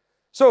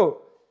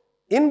 So,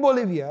 in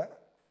Bolivia,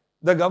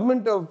 the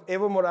government of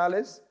Evo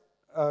Morales,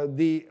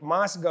 the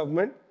MAS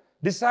government,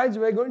 decides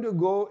we're going to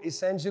go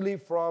essentially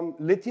from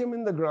lithium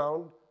in the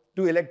ground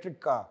to electric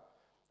car.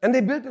 And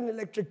they built an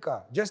electric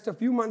car. Just a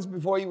few months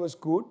before he was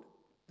couped,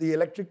 the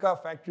electric car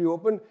factory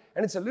opened,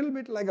 and it's a little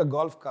bit like a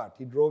golf cart.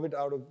 He drove it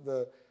out of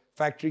the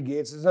factory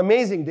gates. It's an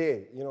amazing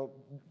day.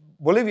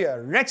 Bolivia,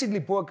 a wretchedly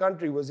poor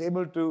country, was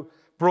able to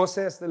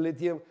process the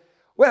lithium.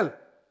 Well,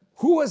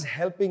 who was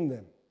helping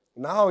them?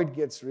 Now it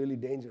gets really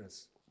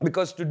dangerous.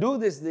 Because to do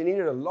this, they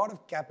needed a lot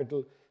of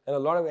capital and a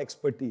lot of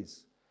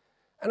expertise.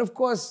 And of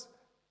course,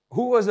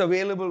 who was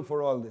available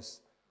for all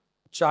this?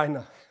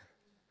 China.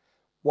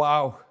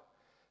 Wow.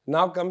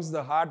 Now comes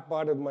the hard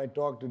part of my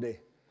talk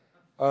today.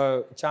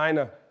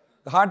 China.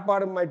 The hard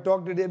part of my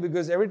talk today,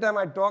 because every time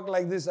I talk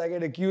like this, I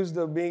get accused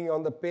of being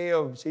on the pay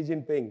of Xi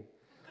Jinping.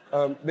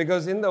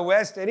 Because in the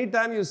West,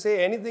 anytime you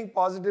say anything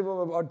positive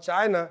about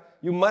China,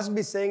 you must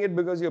be saying it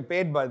because you're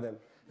paid by them.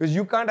 Because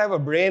you can't have a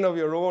brain of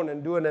your own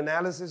and do an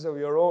analysis of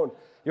your own.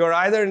 You're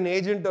either an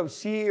agent of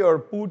Xi or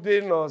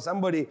Putin or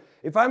somebody.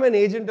 If I'm an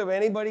agent of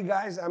anybody,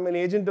 guys, I'm an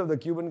agent of the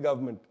Cuban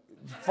government.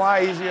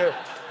 Far easier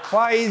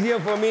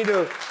for me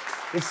to...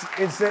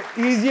 It's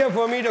easier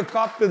for me to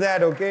cop to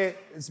that, okay?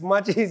 It's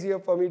much easier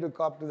for me to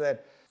cop to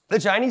that. The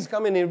Chinese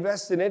come and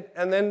invest in it,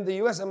 and then the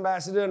US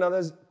ambassador and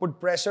others put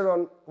pressure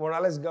on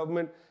Morales'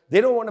 government. They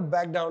don't want to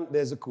back down.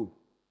 There's a coup.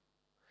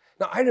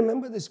 Now, I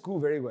remember this coup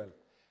very well.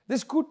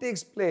 This coup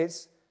takes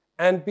place,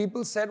 and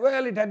people said,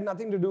 well, it had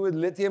nothing to do with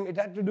lithium. It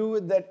had to do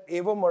with that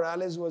Evo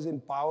Morales was in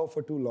power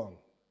for too long.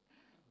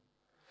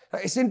 Now,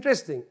 it's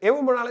interesting.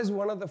 Evo Morales,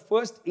 one of the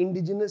first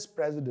indigenous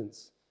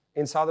presidents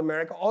in South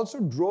America, also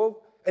drove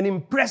an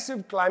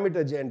impressive climate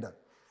agenda.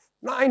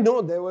 Now, I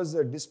know there was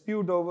a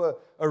dispute over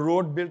a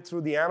road built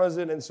through the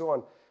Amazon and so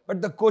on,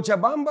 but the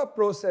Cochabamba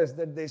process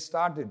that they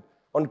started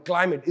on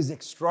climate is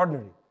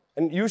extraordinary.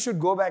 And you should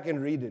go back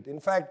and read it. In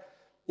fact,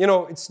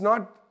 it's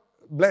not,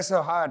 bless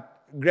her heart,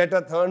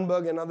 Greta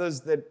Thunberg and others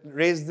that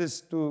raised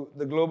this to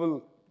the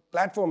global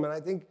platform. And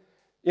I think,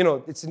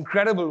 it's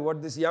incredible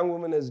what this young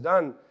woman has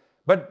done.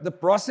 But the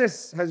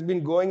process has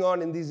been going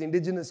on in these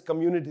indigenous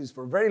communities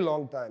for a very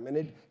long time. And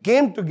it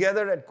came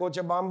together at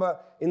Cochabamba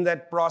in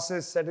that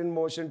process set in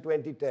motion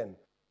 2010.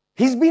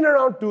 He's been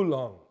around too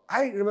long.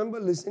 I remember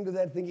listening to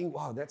that thinking,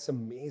 wow, that's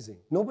amazing.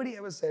 Nobody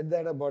ever said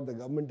that about the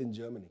government in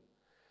Germany.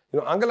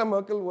 Angela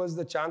Merkel was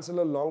the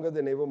chancellor longer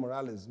than Evo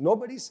Morales.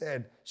 Nobody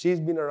said she's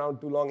been around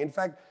too long. In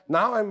fact,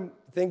 now I'm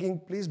thinking,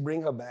 please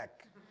bring her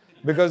back.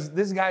 Because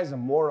this guy is a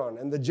moron.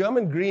 And the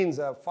German Greens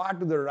are far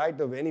to the right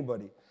of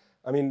anybody.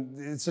 I mean,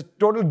 it's a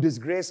total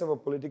disgrace of a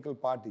political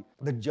party.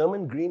 The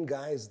German Green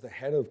guy is the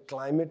head of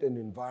climate and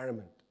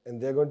environment. And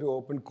they're going to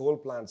open coal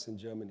plants in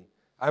Germany.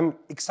 I'm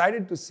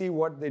excited to see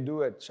what they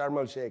do at Sharm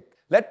el-Sheikh.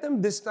 Let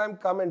them this time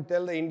come and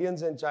tell the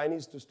Indians and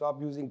Chinese to stop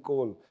using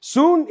coal.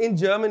 Soon in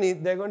Germany,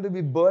 they're going to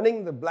be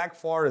burning the Black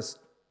Forest,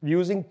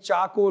 using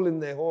charcoal in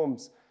their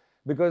homes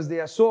because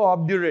they are so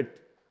obdurate,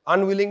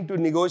 unwilling to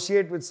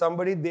negotiate with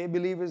somebody they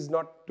believe is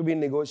not to be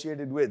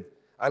negotiated with.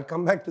 I'll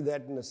come back to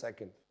that in a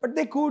second. But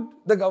they could,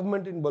 the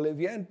government in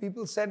Bolivia, and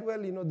people said,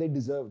 well, they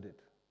deserved it.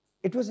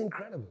 It was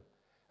incredible.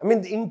 I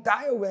mean, the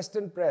entire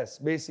Western press,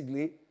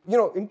 basically,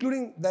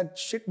 including that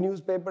shit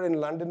newspaper in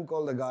London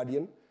called The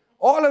Guardian,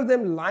 all of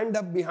them lined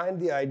up behind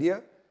the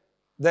idea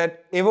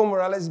that Evo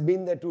Morales has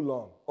been there too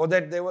long, or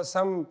that there was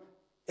some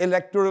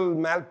electoral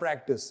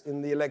malpractice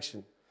in the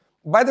election.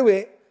 By the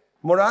way,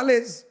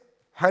 Morales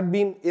had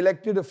been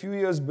elected a few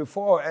years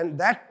before, and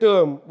that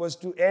term was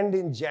to end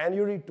in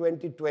January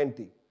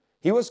 2020.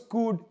 He was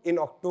couped in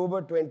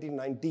October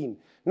 2019.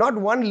 Not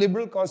one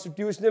liberal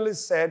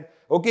constitutionalist said,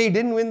 okay, he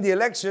didn't win the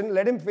election,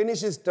 let him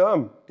finish his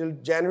term till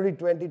January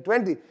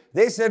 2020.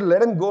 They said,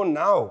 let him go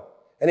now.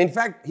 And in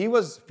fact, he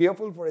was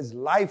fearful for his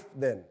life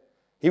then.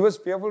 He was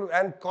fearful,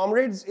 and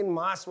comrades in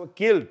mass were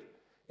killed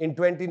in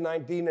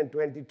 2019 and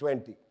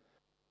 2020.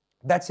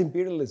 That's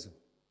imperialism.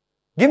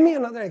 Give me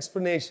another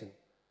explanation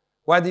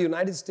why the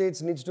United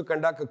States needs to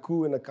conduct a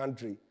coup in a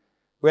country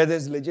where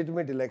there's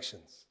legitimate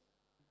elections.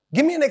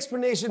 Give me an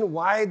explanation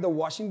why the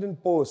Washington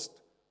Post,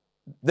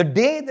 the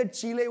day that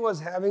Chile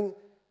was having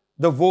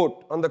the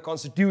vote on the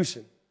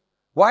Constitution,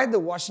 why the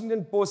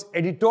Washington Post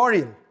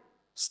editorial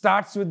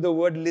starts with the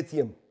word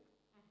lithium.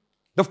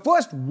 The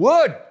first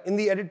word in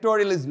the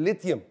editorial is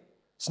lithium.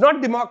 It's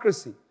not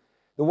democracy.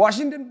 The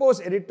Washington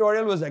Post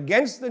editorial was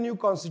against the new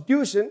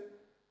constitution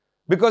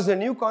because the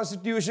new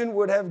constitution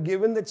would have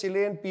given the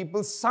Chilean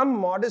people some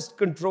modest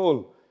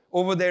control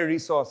over their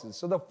resources.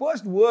 So the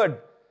first word,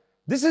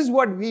 this is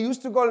what we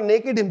used to call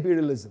naked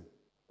imperialism.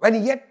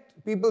 And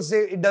yet people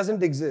say it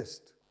doesn't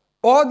exist.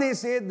 Or they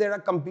say there are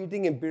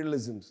competing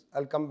imperialisms.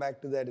 I'll come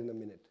back to that in a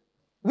minute.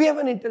 We have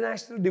an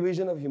international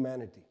division of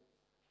humanity.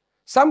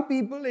 Some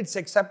people, it's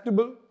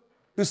acceptable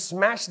to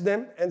smash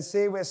them and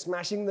say we're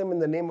smashing them in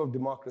the name of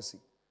democracy.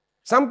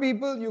 Some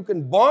people, you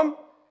can bomb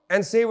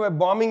and say we're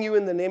bombing you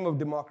in the name of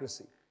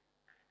democracy.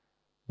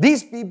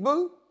 These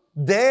people,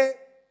 their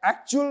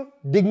actual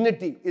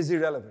dignity is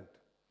irrelevant.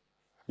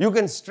 You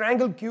can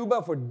strangle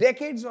Cuba for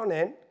decades on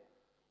end.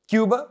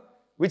 Cuba,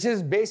 which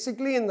is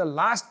basically in the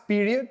last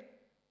period,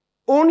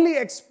 only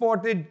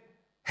exported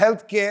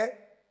healthcare,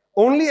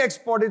 only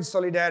exported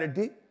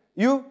solidarity.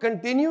 You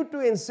continue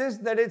to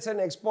insist that it's an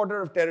exporter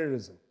of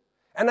terrorism.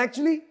 And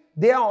actually,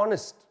 they are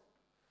honest.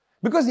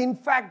 Because in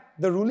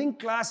fact, the ruling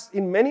class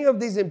in many of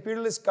these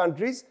imperialist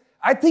countries,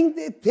 I think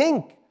they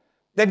think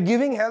that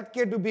giving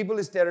healthcare to people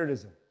is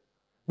terrorism.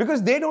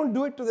 Because they don't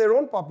do it to their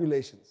own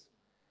populations.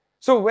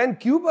 So when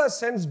Cuba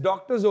sends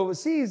doctors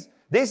overseas,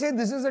 they say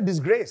this is a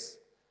disgrace.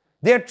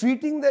 They are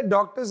treating their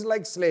doctors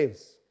like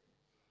slaves.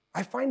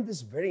 I find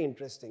this very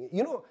interesting.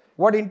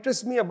 What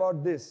interests me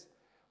about this?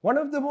 One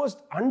of the most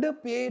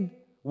underpaid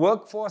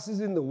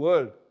workforces in the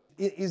world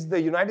is the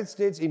United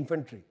States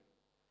infantry.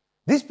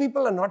 These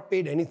people are not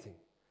paid anything.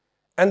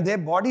 And their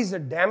bodies are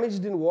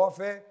damaged in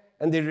warfare,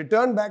 and they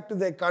return back to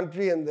their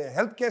country, and their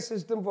healthcare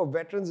system for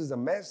veterans is a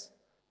mess.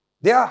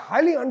 They are a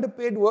highly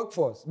underpaid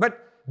workforce,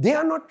 but they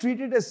are not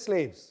treated as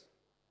slaves.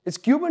 It's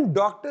Cuban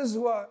doctors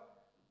who are,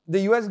 the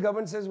US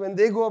government says when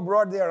they go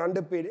abroad, they are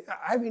underpaid.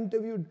 I've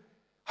interviewed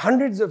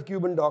hundreds of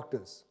Cuban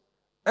doctors.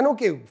 And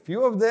okay,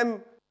 few of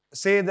them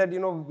say that,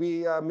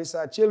 we miss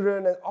our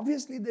children. And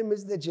obviously, they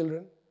miss their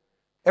children.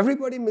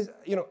 Everybody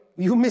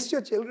you miss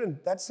your children.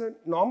 That's a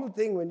normal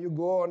thing when you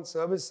go on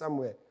service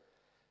somewhere.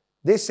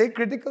 They say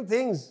critical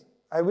things.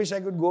 I wish I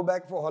could go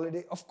back for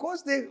holiday. Of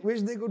course, they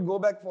wish they could go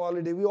back for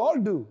holiday. We all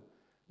do.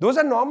 Those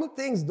are normal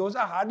things. Those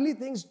are hardly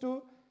things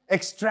to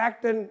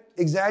extract and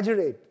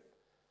exaggerate.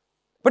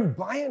 But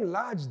by and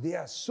large, they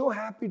are so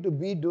happy to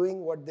be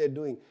doing what they're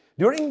doing.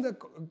 During the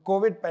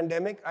COVID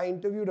pandemic, I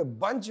interviewed a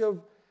bunch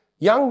of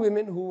young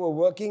women who were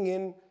working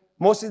in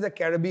mostly the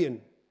Caribbean.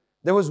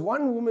 There was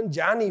one woman,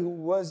 Jani, who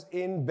was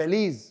in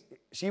Belize.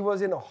 She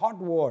was in a hot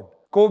ward,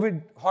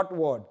 COVID hot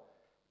ward,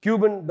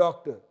 Cuban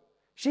doctor.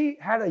 She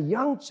had a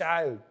young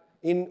child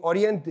in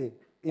Oriente,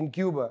 in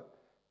Cuba,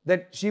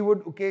 that she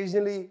would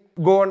occasionally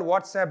go on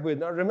WhatsApp with.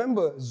 Now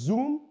remember,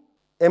 Zoom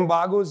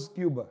embargoes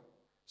Cuba.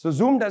 So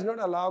Zoom does not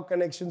allow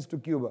connections to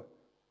Cuba.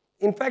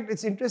 In fact,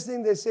 it's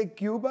interesting, they say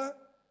Cuba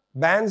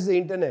bans the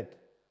internet.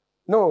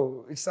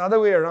 No, it's the other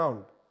way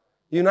around.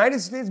 The United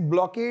States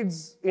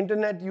blockades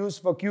internet use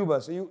for Cuba.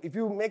 So if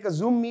you make a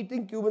Zoom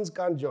meeting, Cubans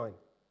can't join.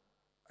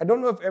 I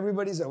don't know if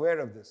everybody's aware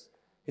of this.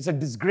 It's a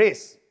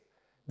disgrace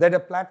that a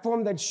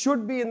platform that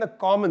should be in the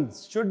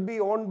commons, should be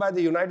owned by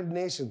the United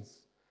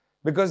Nations,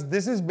 because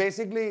this is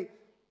basically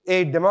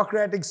a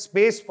democratic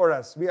space for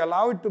us. We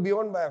allow it to be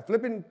owned by a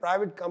flipping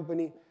private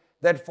company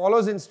that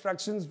follows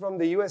instructions from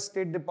the US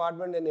State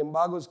Department and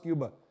embargoes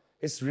Cuba.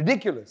 It's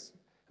ridiculous.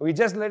 We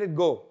just let it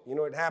go.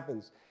 It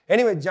happens.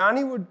 Anyway,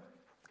 Jani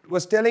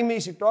was telling me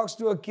she talks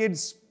to her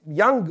kids,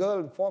 young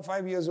girl, 4 or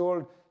 5 years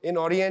old, in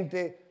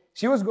Oriente.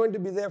 She was going to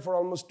be there for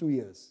almost 2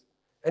 years.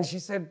 And she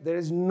said, there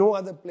is no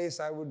other place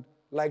I would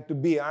like to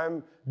be.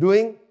 I'm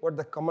doing what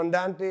the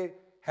Commandante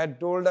had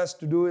told us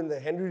to do in the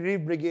Henry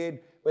Reeve Brigade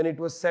when it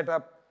was set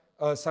up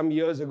some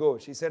years ago.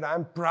 She said,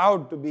 I'm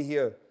proud to be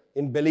here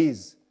in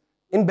Belize.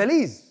 In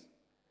Belize.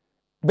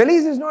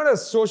 Belize is not a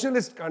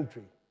socialist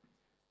country.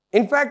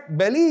 In fact,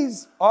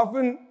 Belize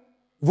often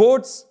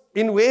votes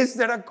in ways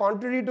that are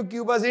contrary to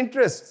Cuba's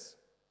interests.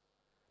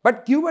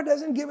 But Cuba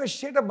doesn't give a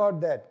shit about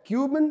that.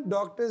 Cuban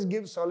doctors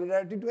give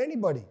solidarity to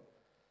anybody.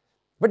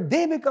 But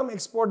they become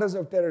exporters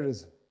of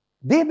terrorism.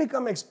 They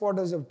become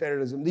exporters of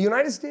terrorism. The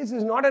United States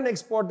is not an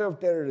exporter of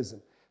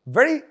terrorism.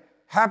 Very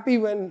happy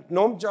when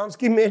Noam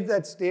Chomsky made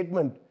that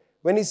statement,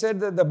 when he said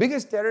that the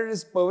biggest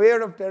terrorist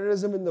purveyor of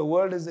terrorism in the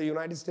world is the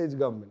United States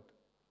government.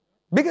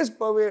 Biggest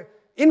purveyor.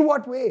 In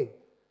what way?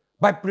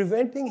 By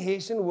preventing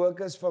Haitian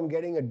workers from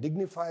getting a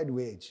dignified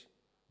wage.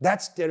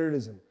 That's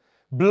terrorism.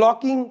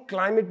 Blocking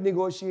climate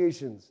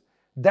negotiations.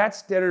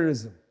 That's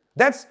terrorism.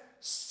 That's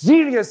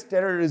serious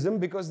terrorism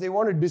because they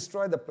want to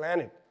destroy the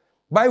planet.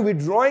 By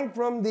withdrawing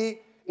from the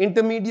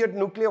Intermediate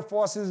Nuclear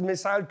Forces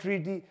Missile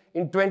Treaty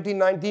in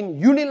 2019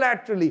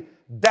 unilaterally,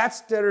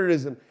 that's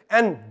terrorism.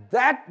 And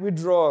that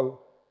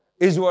withdrawal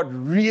is what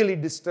really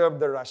disturbed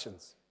the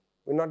Russians.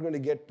 We're not going to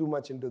get too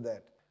much into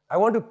that. I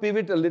want to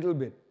pivot a little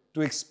bit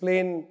to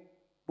explain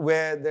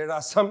where there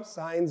are some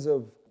signs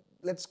of,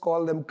 let's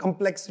call them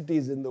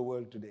complexities in the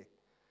world today.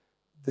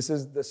 This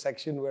is the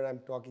section where I'm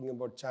talking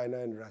about China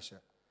and Russia.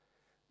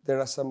 There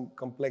are some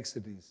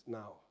complexities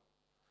now.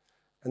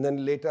 And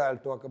then later I'll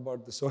talk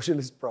about the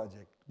socialist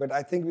project. But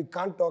I think we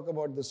can't talk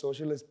about the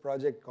socialist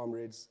project,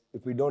 comrades,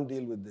 if we don't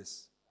deal with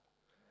this.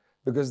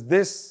 Because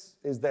this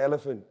is the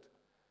elephant.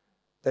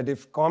 That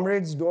if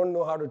comrades don't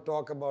know how to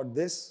talk about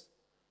this,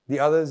 the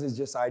others is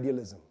just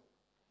idealism.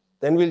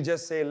 Then we'll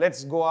just say,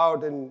 let's go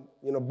out and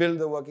build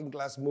the working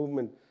class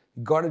movement.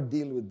 You've got to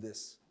deal with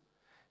this.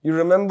 You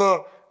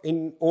remember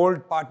in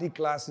old party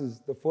classes,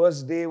 the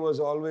first day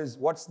was always,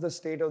 what's the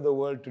state of the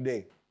world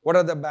today? What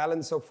are the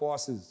balance of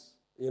forces?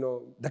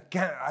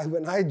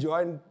 When I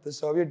joined, the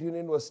Soviet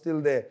Union was still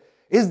there.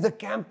 Is the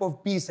camp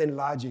of peace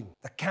enlarging?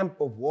 The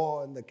camp of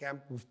war and the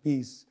camp of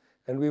peace.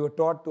 And we were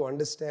taught to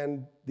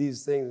understand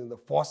these things, the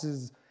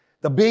forces,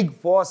 the big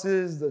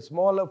forces, the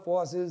smaller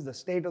forces, the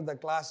state of the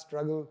class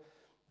struggle.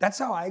 That's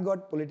how I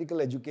got political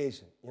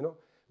education,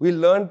 We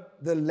learned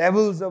the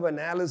levels of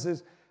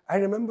analysis. I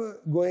remember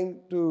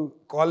going to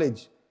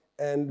college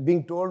and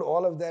being told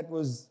all of that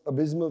was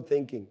abysmal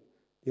thinking.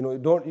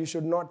 You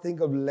should not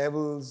think of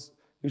levels.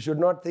 You should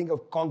not think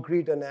of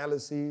concrete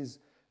analyses.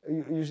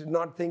 You should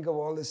not think of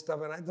all this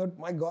stuff. And I thought,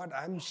 my God,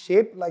 I'm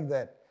shaped like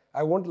that.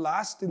 I won't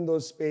last in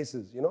those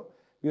spaces,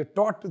 We are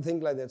taught to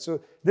think like that. So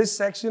this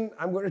section,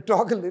 I'm going to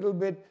talk a little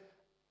bit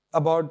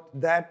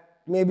about that.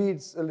 Maybe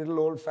it's a little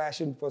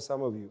old-fashioned for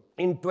some of you.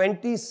 In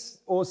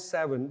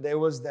 2007, there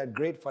was that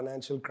great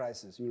financial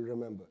crisis, you'll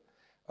remember.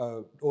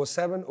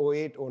 07,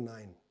 08,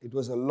 09. It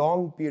was a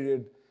long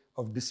period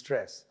of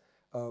distress.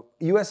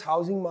 US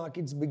housing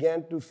markets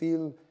began to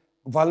feel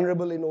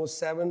vulnerable in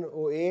 07,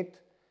 08,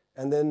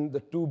 and then the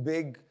two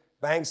big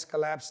banks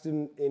collapsed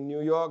in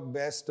New York,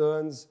 Bear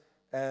Stearns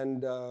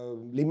and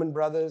Lehman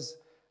Brothers,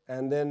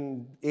 and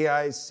then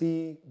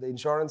AIC, the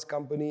insurance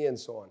company, and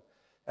so on.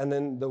 And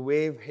then the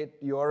wave hit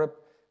Europe,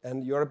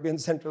 and European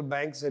central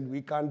banks said,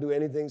 we can't do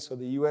anything, so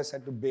the US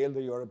had to bail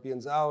the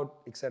Europeans out,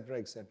 etc.,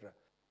 etc.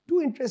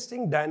 Two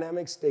interesting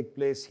dynamics take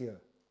place here.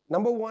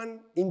 Number one,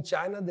 in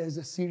China, there's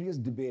a serious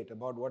debate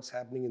about what's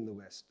happening in the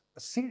West. A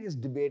serious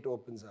debate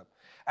opens up.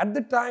 At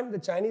the time, the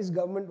Chinese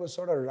government was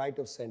sort of right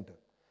of center.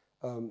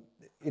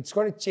 It's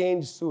going to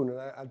change soon, and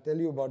I'll tell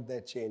you about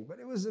that change, but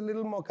it was a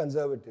little more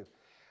conservative.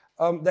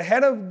 The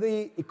head of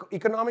the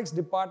economics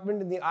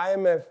department in the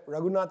IMF,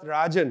 Raghunath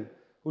Rajan,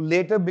 who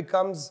later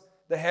becomes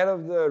the head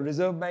of the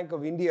Reserve Bank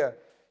of India,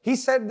 he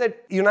said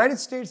that the United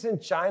States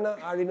and China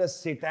are in a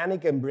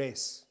satanic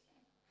embrace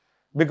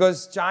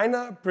because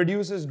China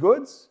produces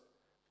goods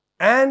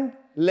and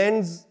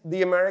lends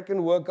the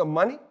American worker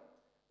money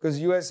because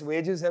US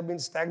wages have been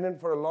stagnant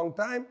for a long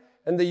time,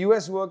 and the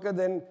US worker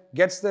then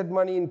gets that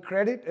money in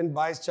credit and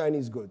buys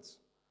Chinese goods.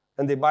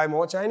 And they buy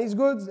more Chinese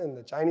goods, and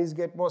the Chinese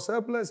get more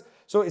surplus.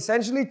 So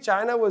essentially,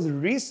 China was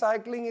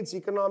recycling its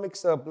economic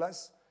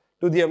surplus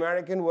to the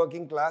American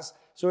working class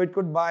so it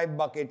could buy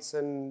buckets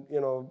and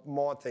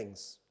more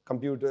things,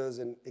 computers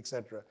and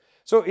etc.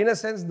 So in a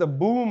sense, the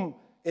boom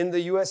in the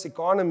US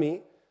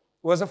economy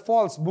was a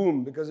false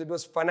boom because it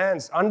was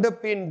financed,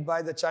 underpinned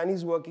by the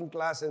Chinese working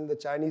class and the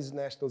Chinese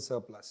national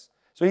surplus.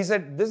 So he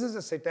said, this is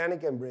a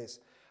satanic embrace.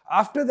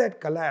 After that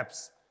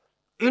collapse,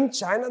 in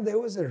China, there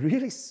was a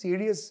really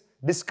serious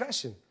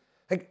discussion.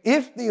 Like,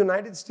 if the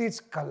United States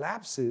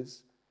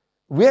collapses,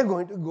 we're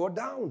going to go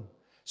down.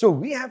 So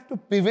we have to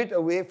pivot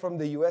away from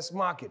the US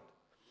market.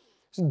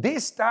 So they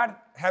start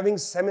having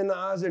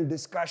seminars and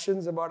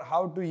discussions about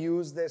how to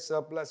use their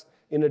surplus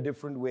in a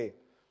different way.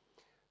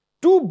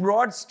 Two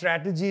broad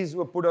strategies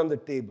were put on the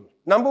table.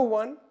 Number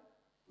one,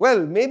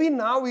 well, maybe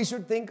now we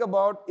should think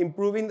about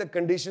improving the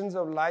conditions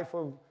of life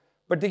of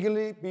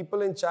particularly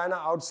people in China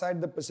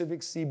outside the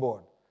Pacific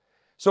seaboard.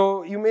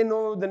 So you may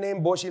know the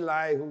name Bo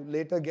Xilai, who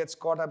later gets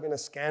caught up in a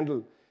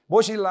scandal. Bo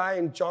Xilai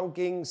in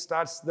Chongqing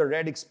starts the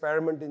Red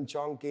Experiment in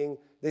Chongqing.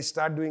 They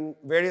start doing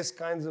various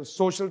kinds of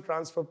social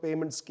transfer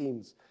payment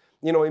schemes,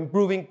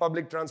 improving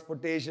public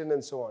transportation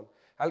and so on.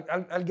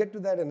 I'll get to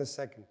that in a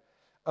second.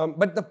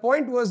 But the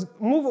point was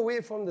move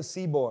away from the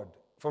seaboard,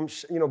 from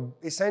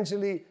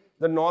essentially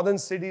the northern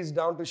cities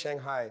down to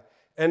Shanghai,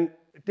 and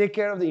take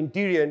care of the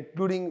interior,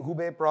 including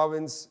Hubei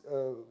province,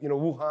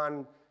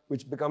 Wuhan,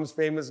 which becomes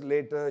famous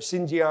later,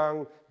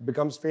 Xinjiang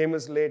becomes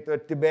famous later,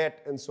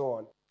 Tibet, and so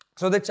on.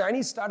 So the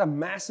Chinese start a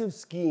massive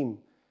scheme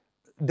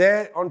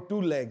there on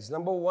two legs.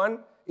 Number one,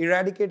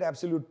 eradicate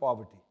absolute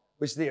poverty,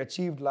 which they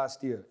achieved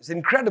last year. It's an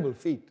incredible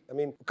feat. I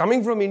mean,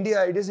 coming from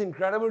India, it is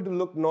incredible to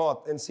look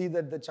north and see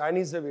that the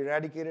Chinese have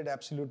eradicated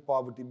absolute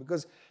poverty,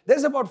 because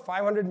there's about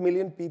 500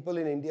 million people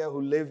in India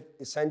who live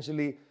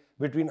essentially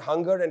between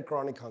hunger and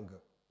chronic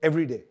hunger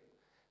every day.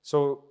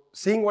 So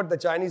seeing what the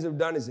Chinese have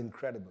done is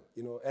incredible,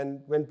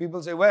 And when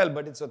people say, well,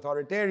 but it's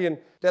authoritarian,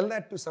 tell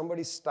that to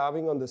somebody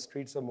starving on the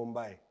streets of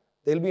Mumbai.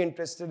 They'll be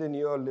interested in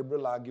your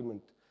liberal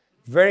argument.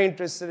 Very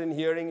interested in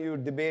hearing you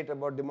debate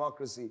about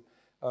democracy.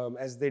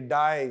 As they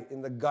die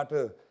in the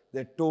gutter,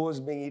 their toes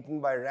being eaten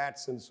by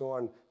rats and so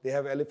on. They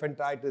have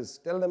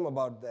elephantitis. Tell them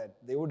about that.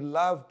 They would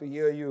love to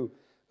hear you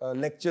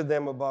lecture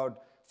them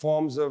about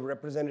forms of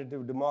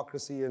representative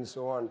democracy and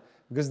so on.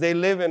 Because they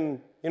live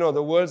in,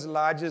 the world's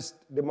largest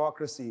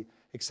democracy,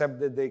 except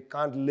that they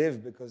can't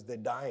live because they're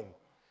dying.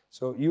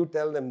 So you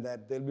tell them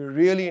that. They'll be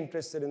really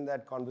interested in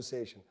that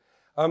conversation.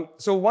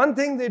 So one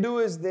thing they do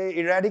is they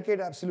eradicate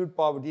absolute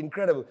poverty.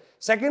 Incredible.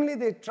 Secondly,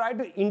 they try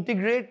to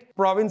integrate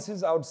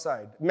provinces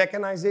outside.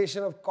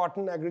 Mechanization of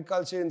cotton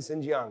agriculture in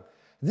Xinjiang.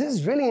 This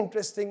is really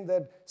interesting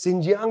that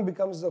Xinjiang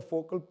becomes the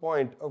focal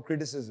point of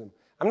criticism.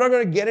 I'm not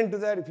going to get into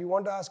that. If you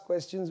want to ask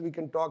questions, we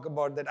can talk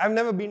about that. I've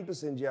never been to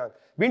Xinjiang.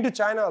 Been to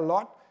China a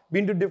lot.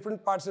 Been to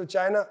different parts of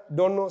China.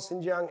 Don't know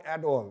Xinjiang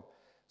at all.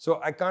 So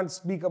I can't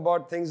speak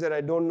about things that I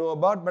don't know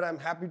about, but I'm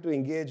happy to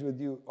engage with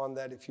you on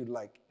that if you'd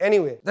like.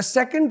 Anyway, the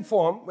second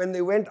form, when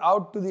they went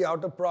out to the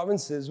outer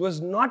provinces,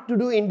 was not to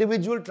do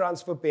individual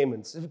transfer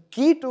payments. The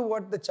key to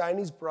what the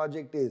Chinese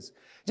project is.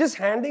 Just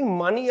handing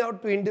money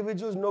out to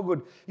individuals, no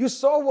good. You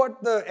saw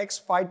what the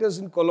ex-fighters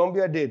in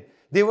Colombia did.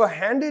 They were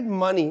handed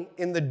money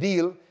in the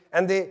deal,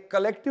 and they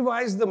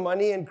collectivized the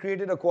money and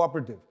created a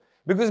cooperative.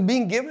 Because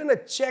being given a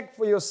check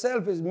for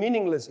yourself is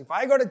meaningless. If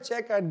I got a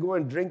check, I'd go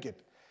and drink it.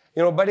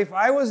 But if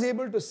I was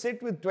able to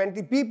sit with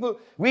 20 people,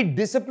 we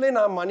discipline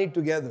our money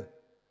together.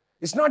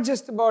 It's not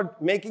just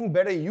about making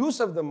better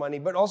use of the money,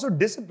 but also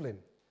discipline.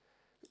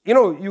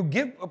 You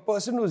give a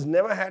person who's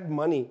never had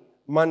money,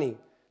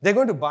 they're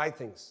going to buy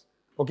things.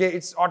 Okay,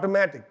 it's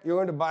automatic. You're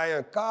going to buy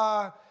a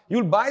car.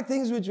 You'll buy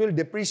things which will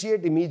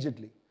depreciate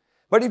immediately.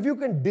 But if you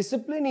can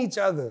discipline each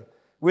other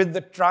with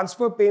the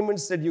transfer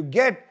payments that you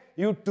get,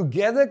 you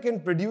together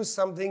can produce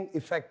something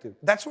effective.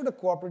 That's what a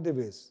cooperative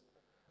is.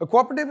 A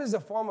cooperative is a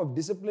form of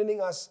disciplining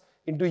us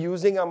into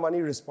using our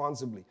money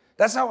responsibly.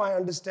 That's how I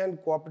understand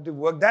cooperative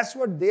work. That's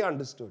what they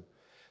understood.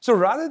 So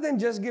rather than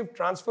just give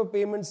transfer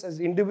payments as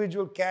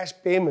individual cash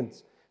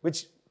payments,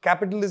 which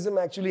capitalism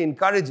actually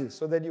encourages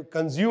so that you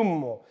consume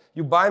more,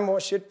 you buy more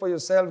shit for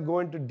yourself, go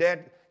into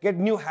debt, get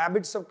new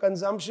habits of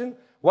consumption.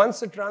 Once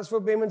the transfer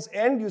payments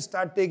end, you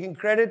start taking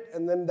credit,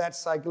 and then that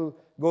cycle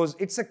goes.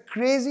 It's a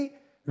crazy,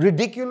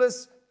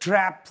 ridiculous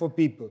trap for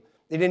people.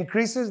 It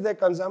increases their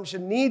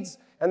consumption needs,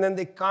 and then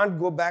they can't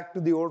go back to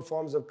the old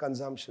forms of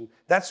consumption.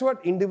 That's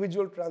what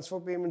individual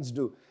transfer payments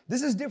do.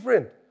 This is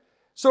different.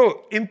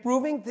 So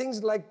improving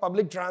things like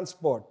public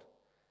transport,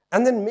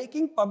 and then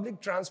making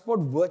public transport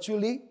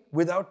virtually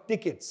without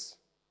tickets.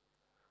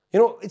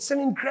 It's an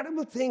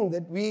incredible thing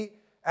that we,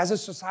 as a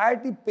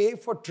society, pay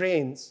for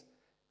trains,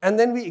 and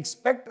then we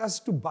expect us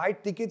to buy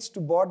tickets to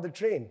board the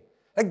train.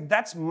 Like,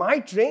 that's my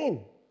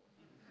train.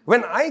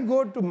 When I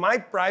go to my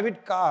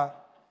private car,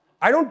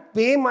 I don't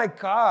pay my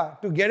car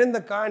to get in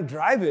the car and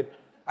drive it.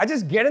 I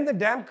just get in the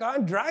damn car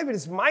and drive it.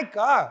 It's my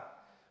car.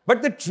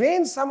 But the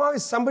train somehow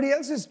is somebody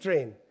else's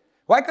train.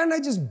 Why can't I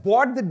just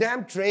board the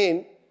damn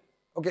train?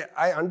 Okay,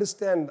 I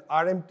understand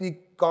RMT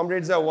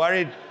comrades are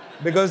worried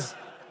because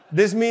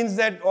this means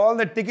that all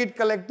the ticket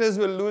collectors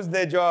will lose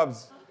their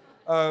jobs.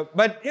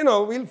 But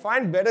we'll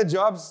find better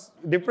jobs,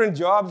 different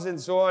jobs and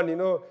so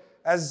on.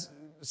 As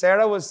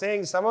Sarah was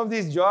saying, some of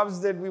these jobs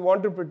that we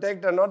want to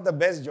protect are not the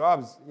best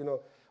jobs,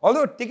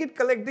 Although ticket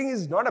collecting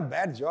is not a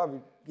bad job.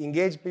 You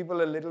engage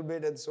people a little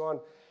bit and so on.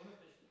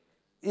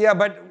 Yeah,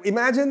 but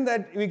imagine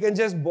that we can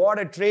just board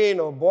a train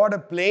or board a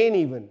plane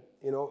even.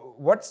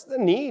 What's the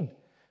need?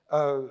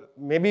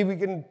 Maybe we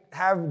can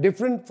have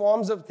different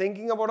forms of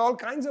thinking about all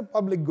kinds of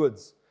public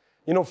goods.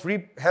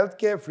 Free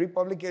healthcare, free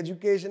public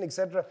education,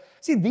 etc.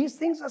 See, these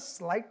things are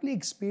slightly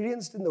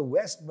experienced in the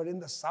West, but in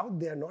the South,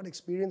 they are not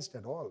experienced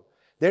at all.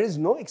 There is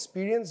no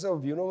experience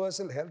of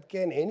universal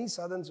healthcare in any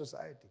southern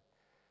society.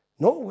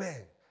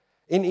 Nowhere.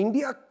 In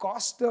India,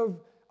 cost of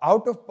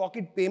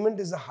out-of-pocket payment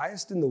is the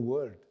highest in the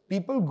world.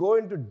 People go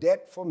into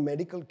debt for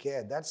medical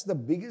care. That's the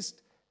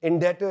biggest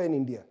indebtor in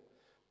India.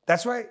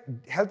 That's why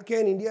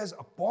healthcare in India is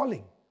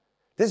appalling.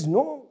 There's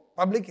no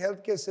public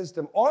healthcare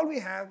system. All we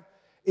have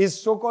is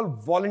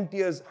so-called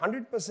volunteers,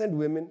 100%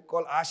 women,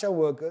 called ASHA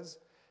workers.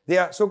 They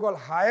are so-called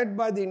hired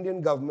by the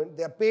Indian government.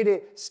 They are paid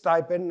a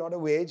stipend, not a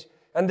wage,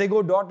 and they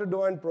go door to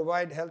door and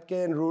provide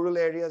healthcare in rural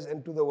areas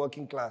and to the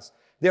working class.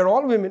 They are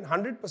all women,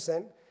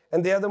 100%,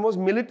 and they are the most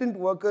militant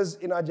workers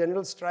in our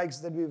general strikes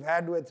that we've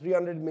had, where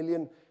 300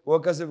 million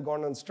workers have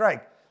gone on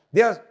strike.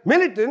 They are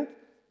militant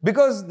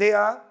because they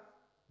are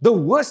the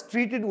worst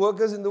treated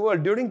workers in the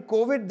world. During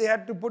COVID, they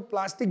had to put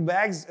plastic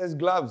bags as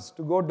gloves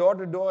to go door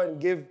to door and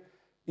give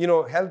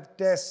health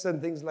tests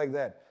and things like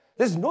that.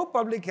 There's no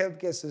public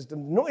healthcare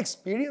system, no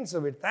experience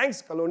of it.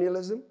 Thanks,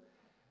 colonialism.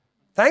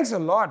 Thanks a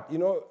lot.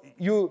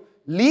 You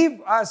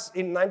leave us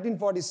in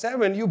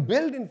 1947, you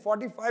build in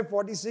 45,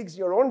 46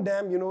 your own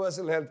damn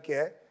universal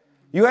healthcare.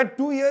 You had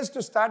 2 years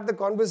to start the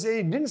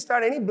conversation. You didn't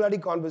start any bloody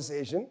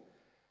conversation.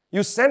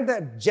 You sent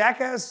that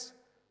jackass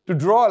to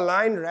draw a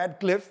line,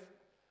 Radcliffe.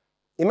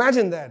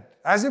 Imagine that.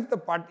 As if the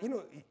party,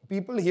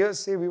 people here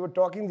say, we were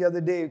talking the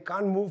other day, you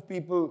can't move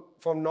people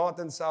from north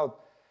and south.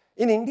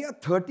 In India,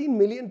 13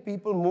 million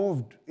people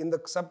moved in the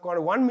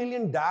subcontinent. 1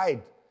 million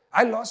died.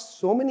 I lost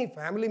so many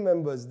family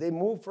members. They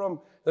moved from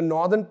the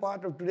northern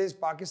part of today's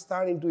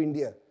Pakistan into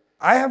India.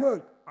 I have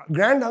a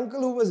grand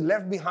uncle who was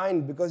left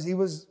behind because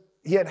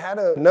he had had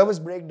a nervous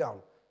breakdown.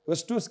 He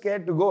was too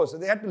scared to go. So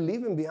they had to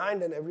leave him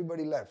behind and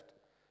everybody left.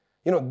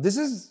 This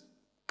is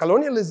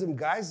colonialism,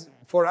 guys.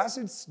 For us,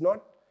 it's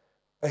not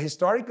a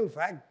historical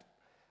fact.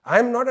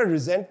 I'm not a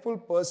resentful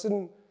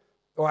person,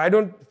 or I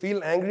don't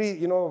feel angry,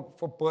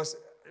 for person.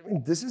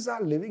 This is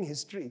our living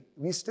history.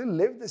 We still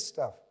live this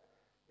stuff.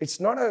 It's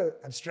not an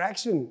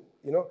abstraction,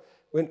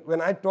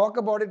 When I talk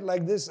about it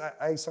like this,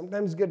 I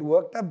sometimes get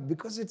worked up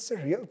because it's a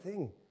real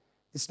thing.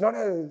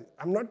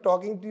 I'm not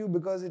talking to you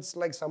because it's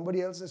like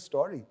somebody else's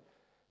story.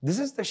 This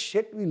is the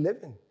shit we live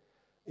in.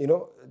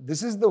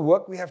 This is the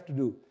work we have to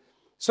do.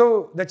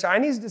 So the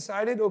Chinese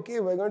decided, okay,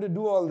 we're going to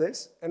do all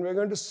this, and we're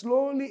going to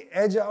slowly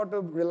edge out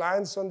of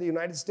reliance on the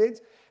United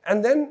States.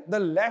 And then the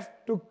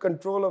left took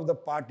control of the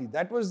party.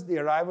 That was the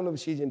arrival of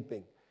Xi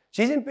Jinping.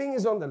 Xi Jinping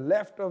is on the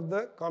left of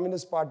the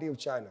Communist Party of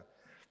China.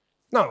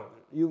 Now,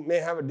 you may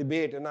have a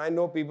debate, and I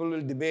know people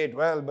will debate,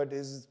 well, but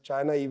is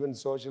China even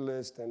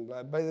socialist? And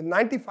blah. But there are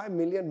 95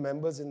 million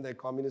members in the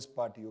Communist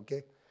Party,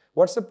 okay?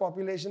 What's the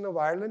population of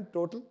Ireland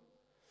total?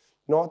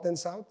 North and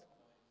South?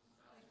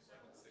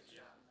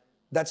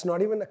 That's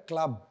not even a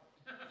club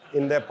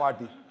in their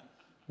party.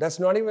 That's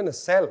not even a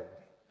cell.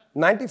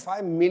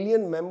 95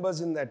 million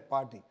members in that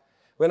party.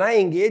 When I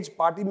engage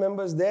party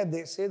members there,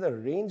 they say the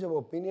range of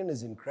opinion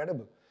is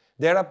incredible.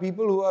 There are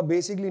people who are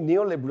basically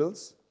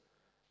neoliberals.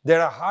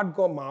 There are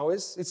hardcore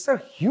Maoists. It's a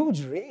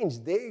huge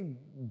range. They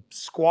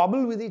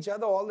squabble with each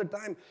other all the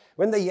time.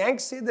 When the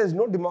Yanks say there's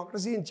no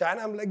democracy in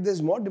China, I'm like,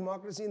 there's more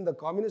democracy in the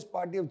Communist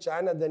Party of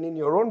China than in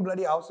your own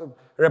bloody House of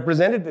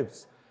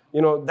Representatives.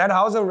 That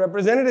House of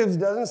Representatives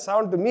doesn't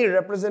sound to me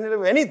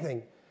representative of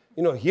anything.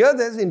 Here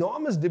there's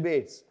enormous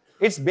debates.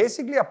 It's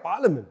basically a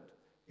parliament.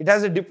 It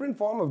has a different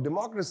form of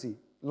democracy.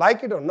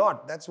 Like it or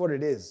not, that's what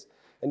it is.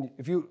 And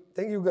if you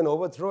think you can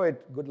overthrow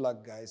it, good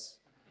luck, guys.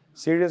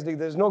 Seriously,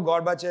 there's no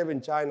Gorbachev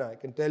in China, I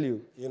can tell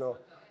you.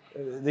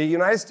 The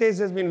United States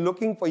has been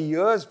looking for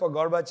years for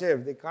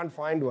Gorbachev. They can't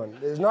find one.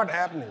 It's not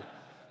happening.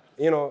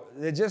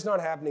 They're just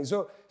not happening.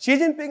 So Xi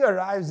Jinping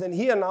arrives and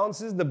he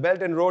announces the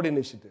Belt and Road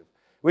Initiative,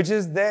 which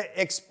is their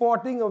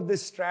exporting of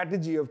this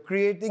strategy of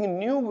creating a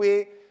new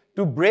way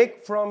to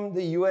break from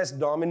the US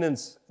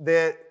dominance,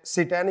 their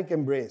satanic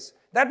embrace.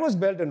 That was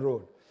Belt and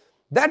Road.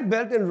 That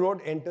Belt and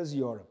Road enters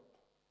Europe.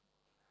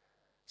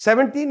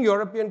 17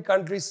 European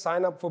countries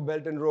sign up for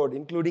Belt and Road,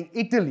 including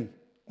Italy,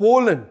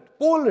 Poland,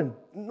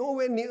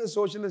 nowhere near a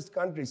socialist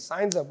country,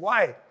 signs up.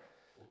 Why?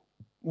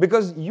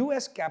 Because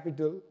US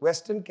capital,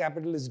 Western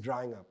capital is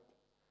drying up.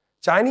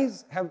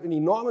 Chinese have an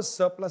enormous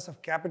surplus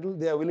of capital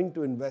they are willing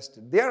to invest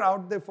in. They are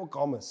out there for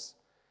commerce.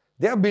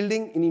 They are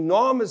building an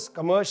enormous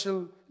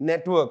commercial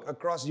network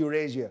across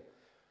Eurasia.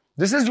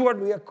 This is what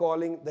we are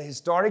calling the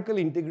historical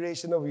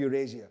integration of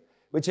Eurasia,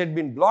 which had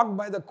been blocked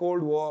by the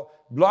Cold War,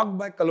 blocked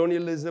by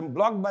colonialism,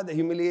 blocked by the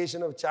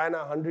humiliation of China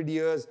 100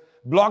 years,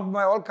 blocked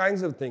by all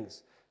kinds of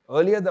things.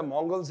 Earlier, the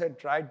Mongols had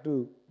tried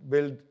to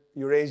build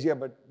Eurasia,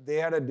 but they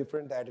had a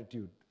different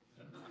attitude.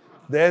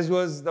 Theirs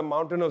was the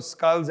mountain of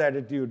skulls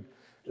attitude.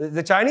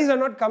 The Chinese are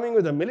not coming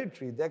with a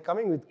military, they're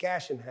coming with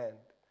cash in hand.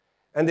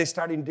 and they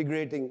start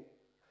integrating.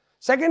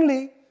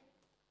 Secondly,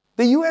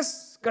 the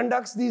US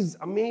conducts these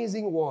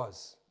amazing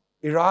wars.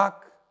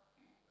 Iraq,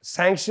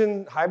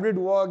 sanctioned hybrid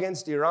war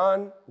against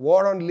Iran,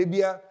 war on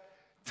Libya.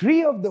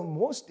 3 of the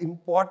most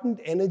important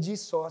energy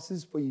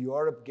sources for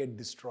Europe get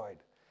destroyed.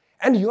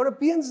 And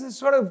Europeans are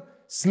sort of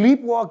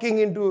sleepwalking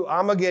into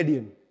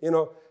Armageddon.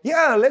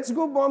 Yeah, let's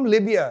go bomb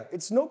Libya.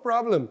 It's no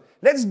problem.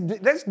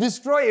 Let's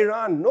destroy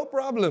Iran. No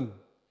problem.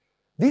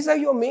 These are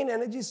your main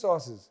energy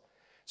sources.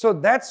 So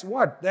that's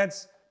what?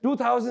 That's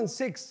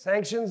 2006,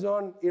 sanctions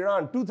on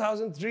Iran.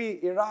 2003,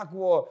 Iraq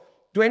war.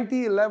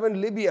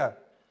 2011, Libya.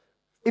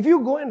 If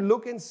you go and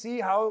look and see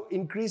how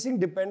increasing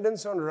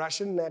dependence on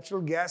Russian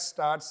natural gas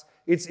starts,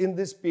 it's in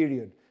this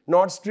period.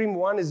 Nord Stream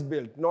 1 is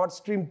built. Nord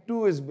Stream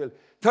 2 is built.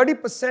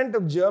 30%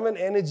 of German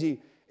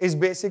energy is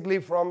basically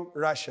from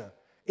Russia.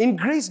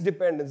 Increased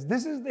dependence.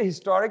 This is the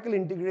historical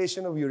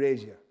integration of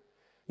Eurasia.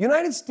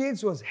 United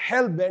States was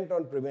hell-bent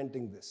on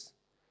preventing this.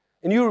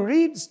 And you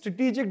read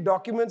strategic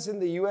documents in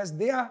the US,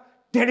 they are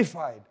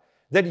terrified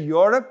that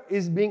Europe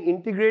is being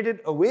integrated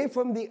away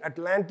from the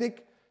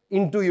Atlantic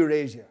into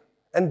Eurasia.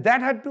 And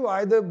that had to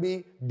either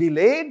be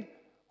delayed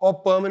or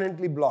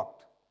permanently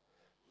blocked.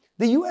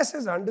 The US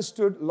has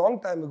understood a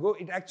long time ago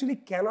it actually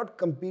cannot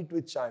compete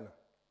with China.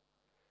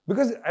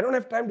 Because I don't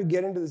have time to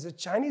get into this. The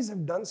Chinese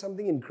have done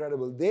something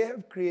incredible. They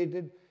have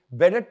created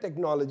better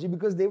technology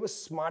because they were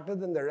smarter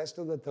than the rest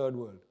of the third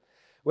world.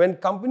 When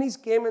companies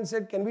came and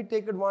said, can we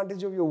take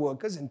advantage of your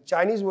workers? And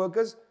Chinese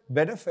workers,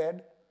 better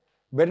fed,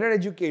 better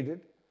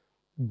educated,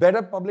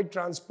 better public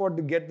transport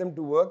to get them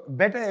to work,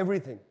 better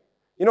everything.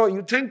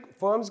 You think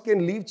firms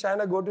can leave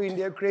China, go to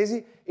India,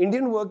 crazy.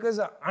 Indian workers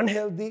are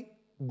unhealthy,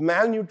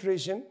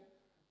 malnutrition,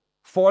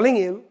 falling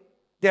ill,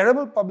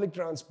 terrible public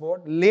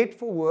transport, late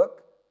for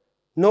work,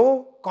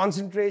 no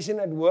concentration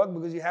at work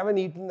because you haven't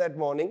eaten that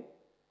morning.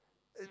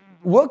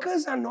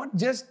 Workers are not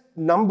just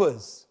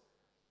numbers.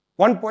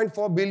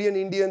 1.4 billion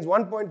Indians,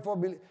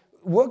 1.4 billion.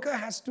 Worker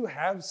has to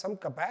have some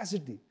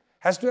capacity,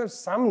 has to have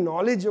some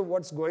knowledge of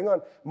what's going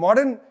on.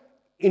 Modern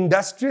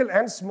industrial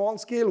and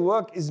small-scale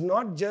work is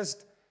not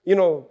just,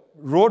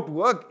 rote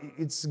work.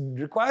 It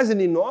requires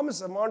an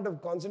enormous amount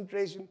of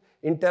concentration,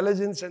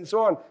 intelligence, and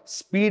so on.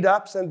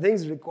 Speed-ups and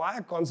things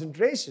require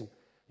concentration.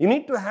 You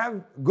need to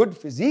have good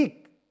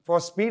physique for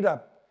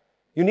speed-up.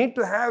 You need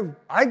to have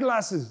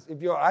eyeglasses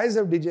if your eyes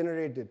have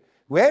degenerated.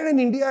 Where in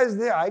India is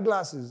there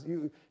eyeglasses?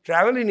 You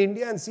travel in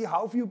India and see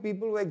how few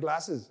people wear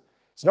glasses.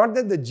 It's not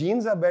that the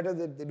genes are better,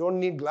 that they don't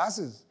need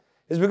glasses.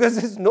 It's because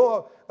there's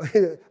no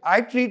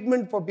eye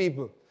treatment for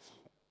people.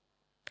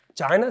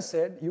 China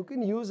said, you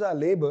can use our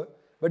labor,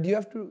 but you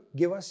have to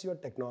give us your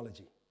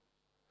technology.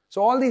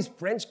 So all these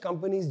French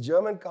companies,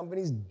 German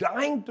companies,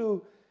 dying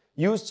to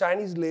use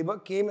Chinese labor,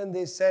 came and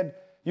they said,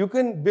 you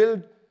can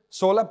build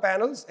solar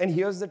panels, and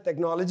here's the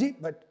technology,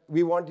 but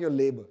we want your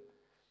labor.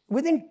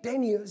 Within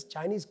 10 years,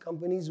 Chinese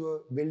companies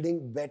were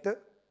building better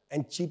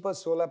and cheaper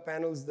solar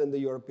panels than the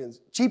Europeans.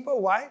 Cheaper,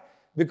 why?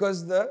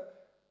 Because the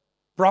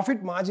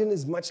profit margin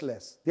is much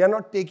less. They are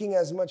not taking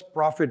as much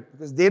profit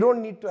because they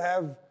don't need to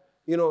have,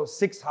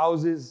 6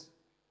 houses,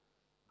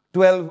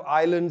 12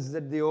 islands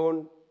that they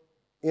own.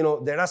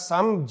 There are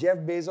some Jeff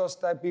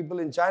Bezos type people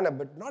in China,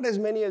 but not as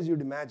many as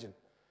you'd imagine.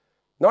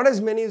 Not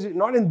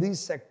in these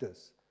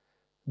sectors.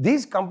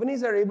 These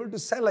companies are able to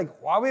sell,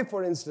 like Huawei,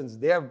 for instance.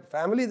 They have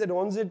family that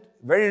owns it,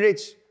 very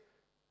rich.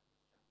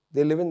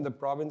 They live in the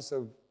province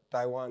of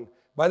Taiwan.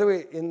 By the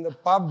way, in the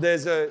pub,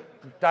 there's a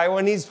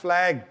Taiwanese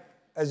flag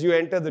as you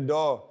enter the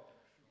door.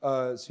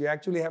 So you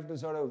actually have to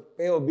sort of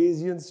pay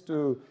obeisance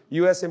to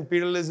US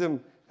imperialism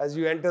as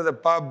you enter the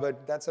pub,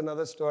 but that's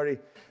another story.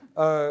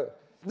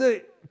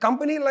 The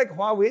company like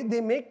Huawei, they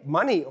make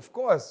money, of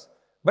course.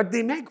 But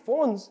they make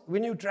phones.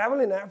 When you travel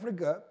in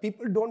Africa,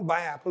 people don't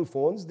buy Apple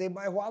phones, they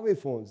buy Huawei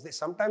phones. They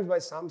sometimes buy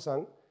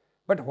Samsung,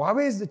 but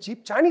Huawei is the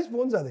cheap. Chinese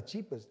phones are the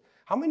cheapest.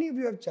 How many of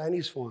you have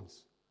Chinese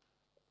phones?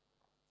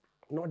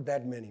 Not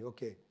that many,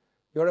 okay.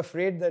 You're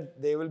afraid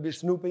that they will be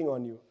snooping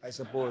on you, I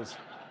suppose.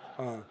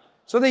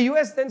 So the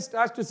US then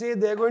starts to say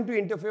they're going to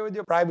interfere with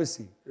your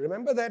privacy.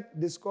 Remember that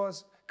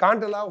discourse?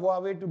 Can't allow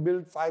Huawei to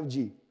build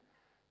 5G.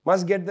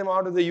 Must get them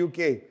out of the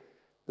UK.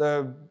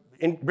 The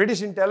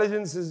British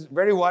intelligence is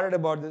very worried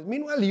about this.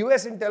 Meanwhile,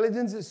 US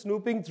intelligence is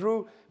snooping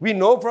through. We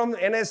know from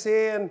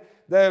NSA and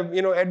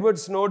the Edward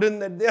Snowden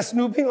that they're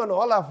snooping on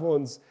all our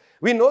phones.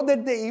 We know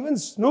that they even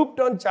snooped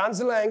on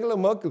Chancellor Angela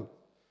Merkel.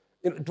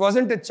 It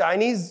wasn't a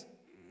Chinese,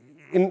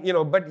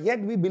 but yet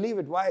we believe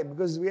it. Why?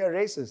 Because we are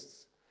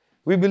racists.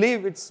 We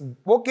believe it's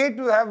okay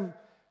to have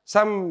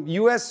some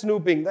US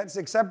snooping. That's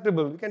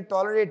acceptable. We can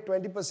tolerate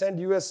 20%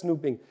 US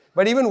snooping.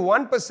 But even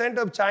 1%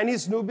 of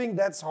Chinese snooping,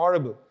 that's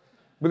horrible.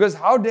 Because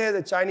how dare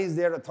the Chinese,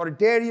 they're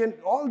authoritarian,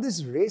 all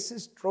these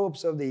racist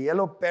tropes of the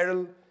yellow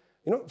peril.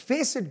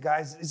 Face it,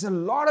 guys, it's a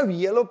lot of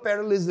yellow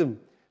perilism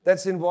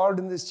that's involved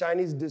in this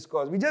Chinese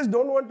discourse. We just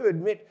don't want to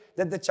admit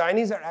that the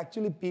Chinese are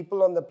actually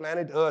people on the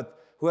planet Earth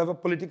who have a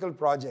political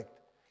project.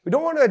 We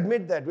don't want to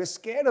admit that. We're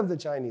scared of the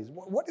Chinese.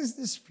 What is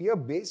this fear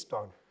based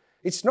on?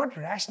 It's not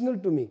rational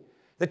to me.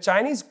 The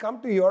Chinese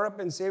come to Europe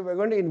and say, we're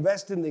going to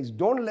invest in things.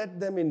 Don't let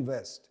them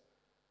invest.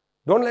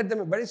 Don't let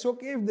them, but it's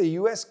okay if the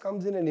US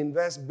comes in and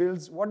invests,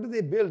 builds. What do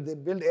they build? They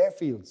build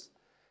airfields.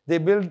 They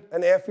build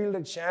an airfield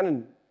at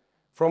Shannon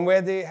from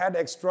where they had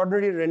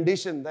extraordinary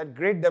rendition, that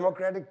great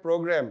democratic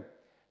program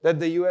that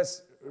the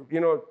US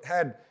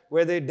had,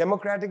 where they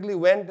democratically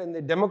went and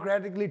they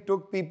democratically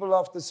took people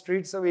off the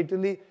streets of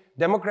Italy,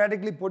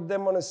 democratically put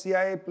them on a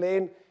CIA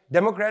plane,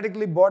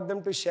 democratically brought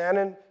them to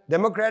Shannon,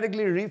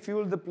 democratically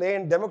refueled the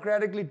plane,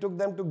 democratically took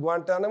them to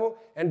Guantanamo,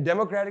 and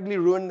democratically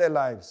ruined their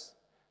lives.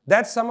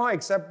 That's somehow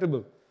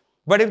acceptable.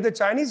 But if the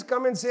Chinese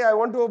come and say, I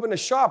want to open a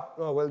shop,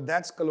 oh, well,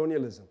 that's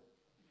colonialism.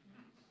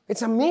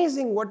 It's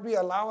amazing what we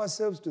allow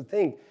ourselves to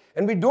think.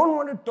 And we don't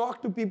want to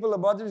talk to people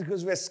about this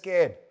because we're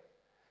scared,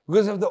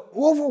 because of the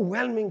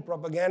overwhelming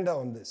propaganda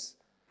on this.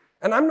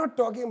 And I'm not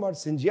talking about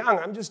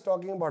Xinjiang, I'm just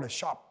talking about a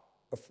shop,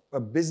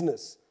 a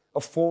business, a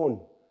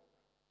phone.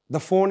 The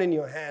phone in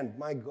your hand.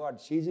 My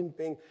God, Xi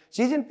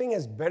Jinping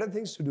has better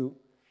things to do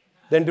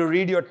than to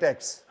read your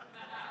texts.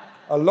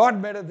 A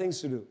lot better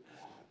things to do.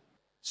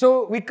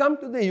 So we come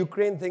to the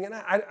Ukraine thing, and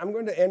I'm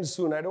going to end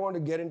soon. I don't want to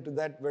get into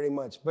that very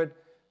much. But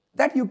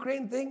that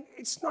Ukraine thing,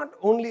 it's not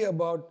only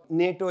about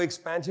NATO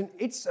expansion,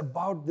 it's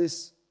about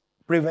this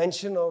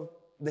prevention of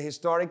the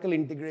historical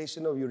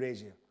integration of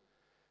Eurasia.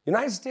 The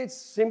United States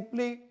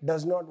simply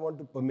does not want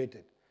to permit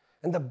it.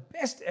 And the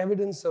best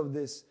evidence of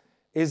this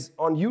is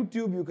on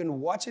YouTube. You can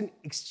watch an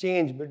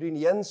exchange between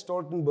Jens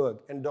Stoltenberg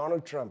and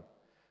Donald Trump,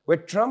 where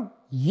Trump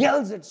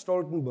yells at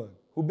Stoltenberg,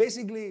 who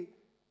basically,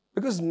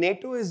 because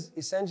NATO is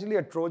essentially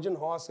a Trojan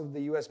horse of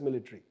the US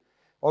military.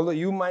 Although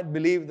you might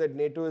believe that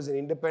NATO is an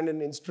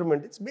independent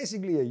instrument, it's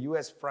basically a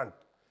US front.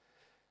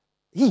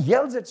 He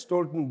yells at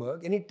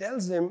Stoltenberg and he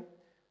tells him,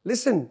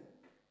 listen,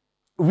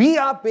 we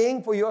are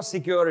paying for your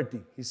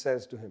security, he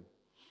says to him.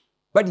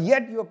 But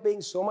yet you're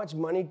paying so much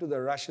money to the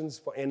Russians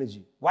for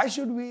energy. Why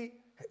should we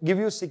give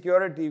you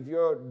security if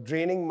you're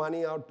draining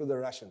money out to the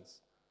Russians?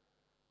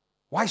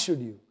 Why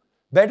should you?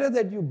 Better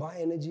that you buy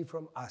energy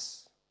from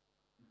us.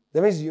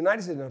 That means the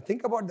United States. Now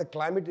think about the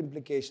climate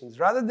implications.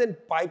 Rather than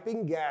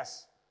piping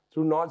gas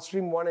through Nord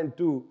Stream 1 and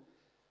 2,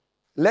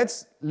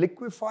 let's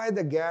liquefy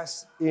the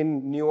gas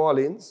in New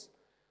Orleans,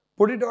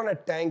 put it on a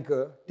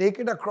tanker, take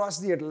it across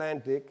the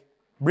Atlantic,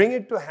 bring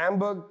it to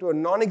Hamburg to a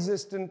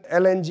non-existent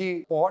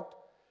LNG port,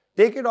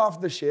 take it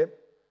off the ship,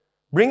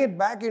 bring it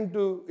back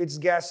into its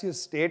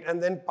gaseous state,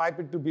 and then pipe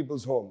it to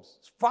people's homes.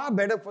 It's far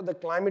better for the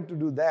climate to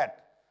do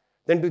that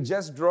than to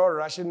just draw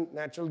Russian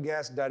natural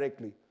gas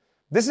directly.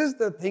 This is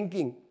the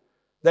thinking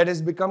that has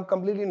become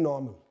completely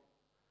normal.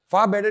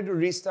 Far better to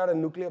restart a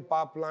nuclear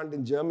power plant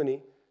in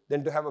Germany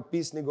than to have a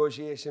peace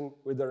negotiation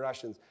with the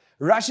Russians.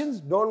 Russians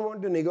don't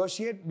want to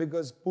negotiate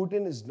because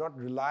Putin is not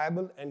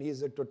reliable and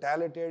he's a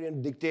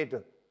totalitarian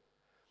dictator.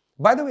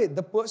 By the way,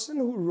 the person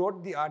who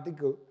wrote the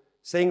article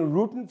saying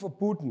rootin' for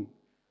Putin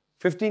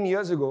 15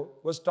 years ago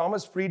was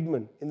Thomas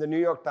Friedman in the New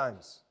York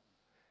Times.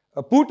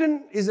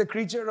 Putin is a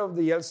creature of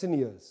the Yeltsin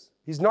years.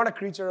 He's not a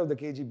creature of the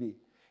KGB.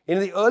 In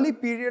the early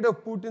period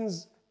of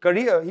Putin's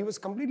career, he was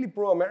completely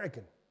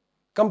pro-American.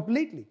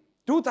 Completely.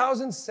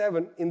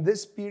 2007, in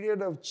this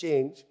period of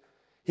change,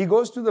 he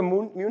goes to the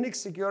Munich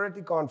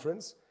Security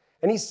Conference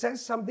and he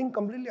says something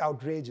completely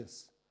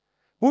outrageous.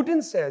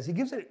 Putin says, he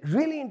gives a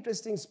really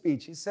interesting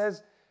speech. He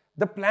says,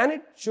 the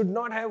planet should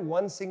not have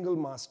one single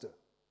master.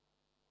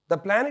 The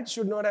planet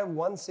should not have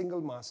one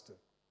single master.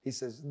 He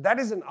says, that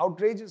is an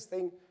outrageous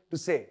thing to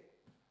say.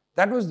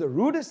 That was the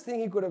rudest thing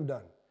he could have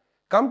done.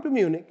 Come to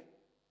Munich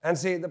and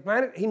say, the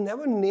planet, he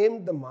never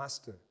named the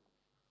master.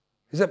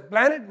 He said,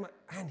 planet,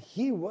 and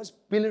he was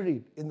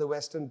pilloried in the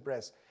Western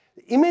press.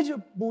 The image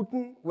of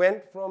Putin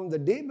went from the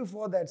day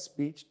before that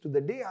speech to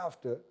the day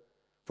after,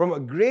 from a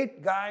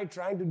great guy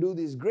trying to do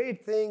these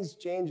great things,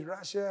 change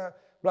Russia,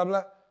 blah,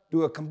 blah,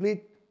 to a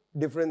complete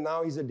different,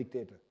 now he's a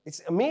dictator.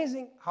 It's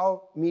amazing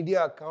how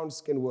media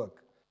accounts can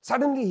work.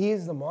 Suddenly he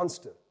is the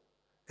monster.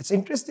 It's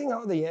interesting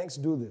how the Yanks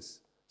do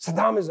this.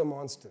 Saddam is a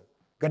monster.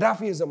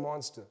 Gaddafi is a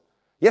monster.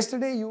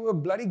 Yesterday you were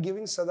bloody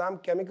giving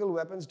Saddam chemical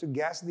weapons to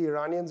gas the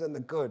Iranians and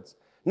the Kurds.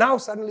 Now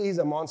suddenly he's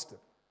a monster.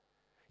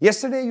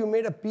 Yesterday you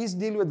made a peace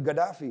deal with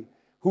Gaddafi,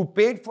 who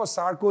paid for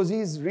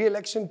Sarkozy's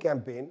re-election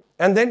campaign,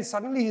 and then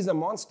suddenly he's a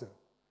monster.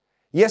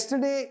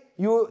 Yesterday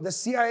the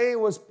CIA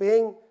was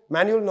paying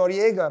Manuel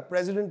Noriega,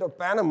 president of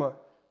Panama,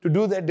 to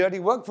do their dirty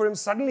work for him.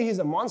 Suddenly he's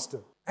a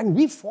monster. And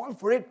we fall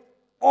for it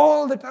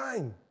all the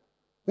time.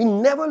 We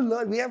never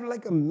learn. We have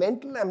like a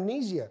mental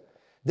amnesia.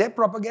 Their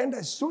propaganda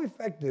is so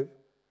effective.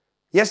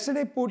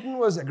 Yesterday, Putin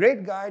was a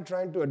great guy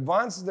trying to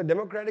advance the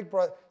democratic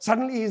process.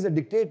 Suddenly he's a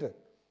dictator.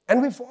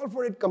 And we fall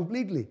for it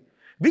completely.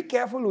 Be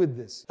careful with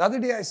this. The other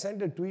day I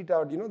sent a tweet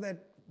out, you know that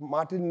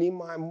Martin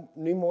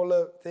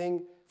Niemöller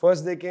thing?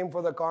 First they came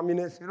for the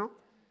communists,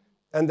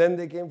 and then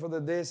they came for the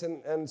this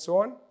and so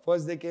on.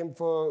 First they came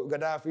for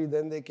Gaddafi,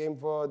 then they came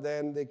for.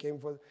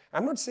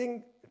 I'm not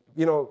saying,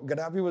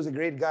 Gaddafi was a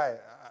great guy.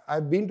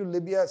 I've been to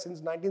Libya since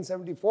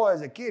 1974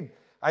 as a kid.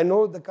 I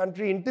know the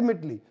country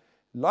intimately.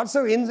 Lots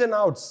of ins and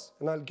outs,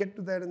 and I'll get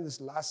to that in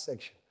this last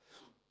section.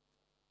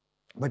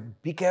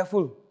 But be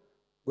careful.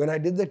 When I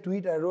did the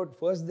tweet, I wrote,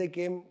 first they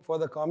came for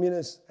the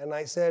communists, and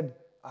I said,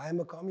 I am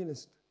a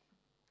communist.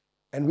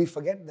 And we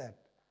forget that.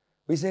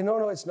 We say,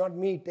 no, it's not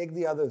me, take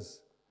the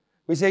others.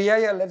 We say,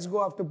 yeah, let's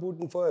go after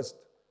Putin first.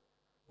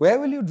 Where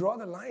will you draw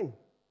the line?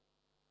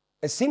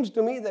 It seems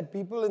to me that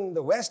people in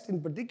the West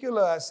in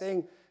particular are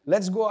saying,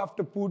 let's go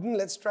after Putin,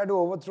 let's try to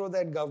overthrow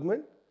that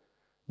government.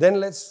 Then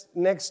let's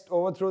next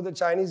overthrow the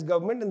Chinese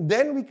government, and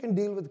then we can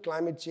deal with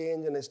climate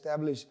change and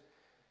establish.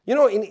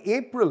 In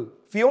April,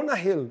 Fiona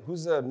Hill,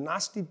 who's a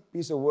nasty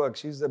piece of work,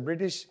 she's a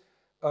British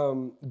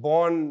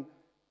born,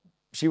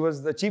 she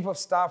was the chief of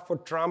staff for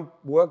Trump,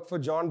 worked for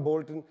John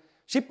Bolton.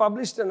 She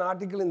published an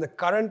article in the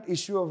current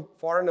issue of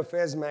Foreign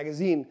Affairs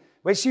magazine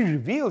where she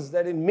reveals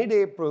that in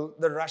mid-April,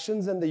 the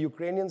Russians and the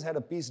Ukrainians had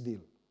a peace deal.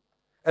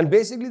 And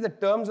basically the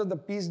terms of the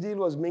peace deal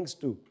was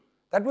Minsk II.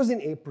 That was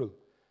in April.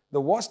 The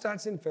war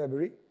starts in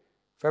February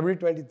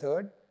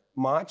 23rd,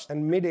 March,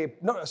 and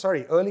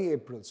early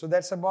April. So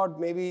that's about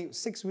maybe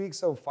 6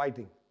 weeks of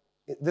fighting.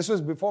 This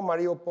was before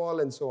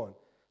Mariupol and so on.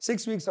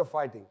 6 weeks of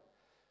fighting.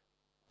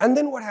 And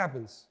then what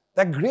happens?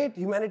 That great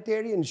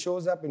humanitarian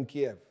shows up in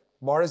Kiev,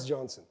 Boris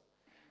Johnson.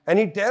 And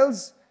he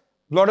tells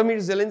Volodymyr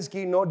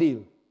Zelensky, no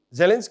deal.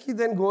 Zelensky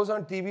then goes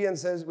on TV and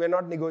says, we're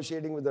not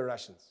negotiating with the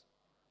Russians.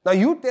 Now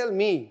you tell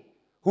me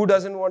who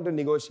doesn't want to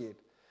negotiate.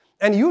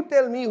 And you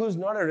tell me who's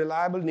not a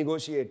reliable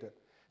negotiator.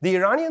 The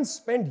Iranians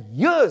spent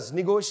years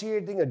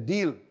negotiating a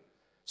deal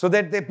so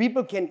that their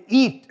people can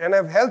eat and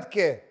have health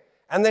care.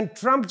 And then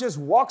Trump just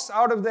walks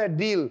out of that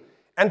deal.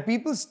 And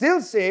people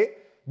still say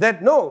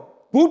that, no,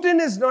 Putin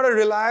is not a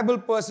reliable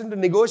person to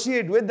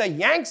negotiate with. The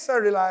Yanks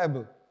are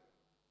reliable.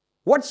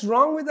 What's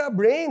wrong with our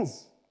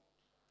brains?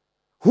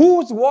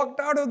 Who's walked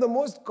out of the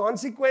most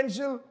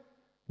consequential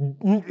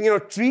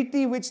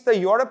treaty which the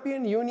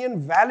European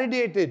Union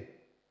validated?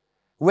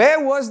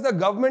 Where was the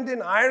government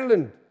in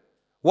Ireland?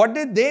 What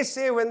did they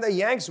say when the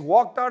Yanks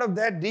walked out of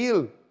that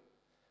deal?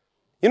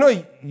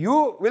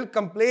 You will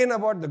complain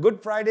about the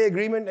Good Friday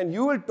Agreement and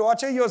you will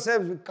torture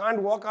yourselves. You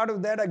can't walk out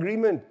of that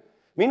agreement.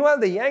 Meanwhile,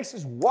 the Yanks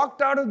just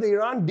walked out of the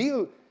Iran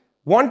deal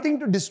wanting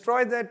to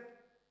destroy that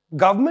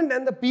government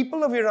and the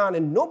people of Iran,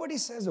 and nobody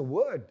says a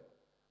word.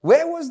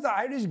 Where was the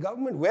Irish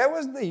government? Where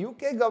was the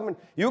UK government?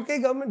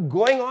 UK government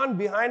going on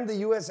behind the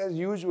US as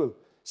usual.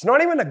 It's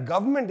not even a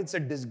government, it's a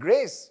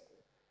disgrace.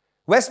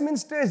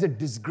 Westminster is a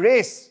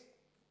disgrace.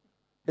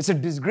 It's a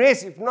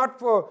disgrace. If not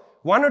for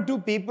one or two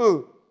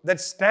people that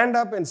stand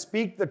up and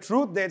speak the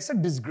truth there, it's a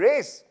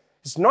disgrace.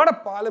 It's not a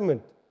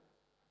parliament.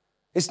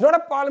 It's not a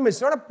parliament.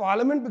 It's not a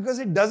parliament because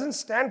it doesn't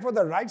stand for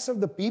the rights of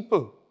the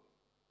people.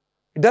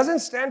 It doesn't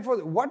stand for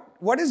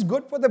what is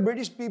good for the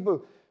British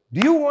people.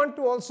 Do you want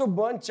to also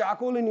burn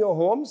charcoal in your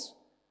homes?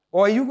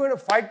 Or are you going to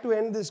fight to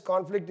end this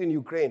conflict in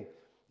Ukraine?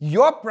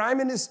 Your Prime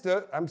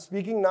Minister, I'm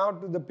speaking now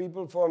to the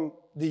people from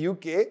the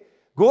UK,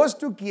 goes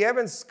to Kiev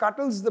and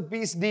scuttles the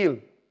peace deal.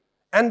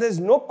 And there's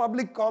no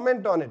public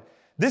comment on it.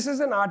 This is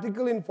an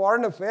article in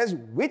Foreign Affairs.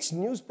 Which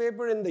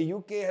newspaper in the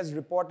UK has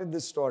reported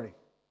this story?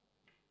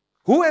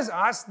 Who has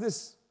asked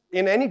this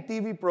in any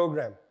TV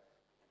program?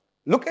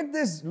 Look at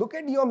this. Look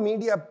at your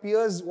media,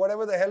 Piers,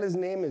 whatever the hell his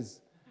name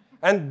is.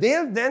 And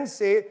they'll then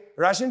say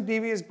Russian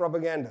TV is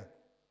propaganda.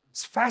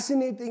 It's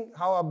fascinating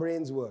how our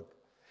brains work.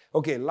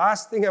 Okay,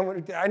 last thing I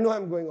want to tell. I know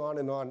I'm going on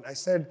and on. I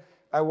said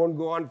I won't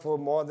go on for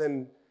more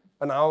than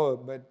an hour,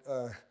 but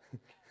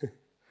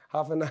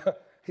half an hour.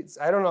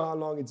 I don't know how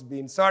long it's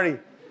been. Sorry.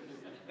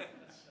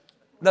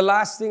 The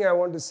last thing I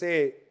want to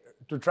say,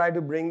 to try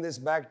to bring this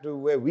back to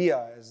where we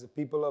are as the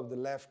people of the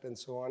left and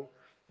so on.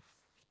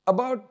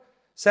 About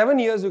 7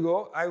 years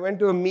ago, I went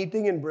to a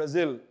meeting in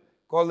Brazil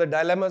called the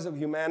Dilemmas of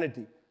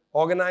Humanity,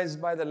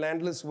 organized by the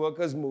Landless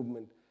Workers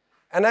Movement.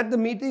 And at the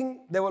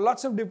meeting, there were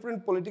lots of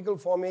different political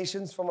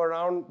formations from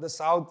around the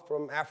South,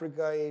 from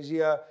Africa,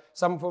 Asia,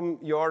 some from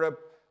Europe,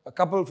 a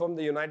couple from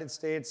the United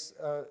States.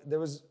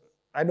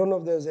 I don't know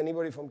if there was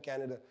anybody from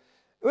Canada.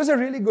 It was a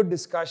really good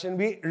discussion.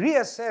 We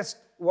reassessed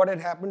what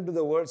had happened to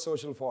the World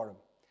Social Forum.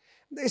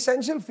 The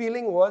essential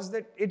feeling was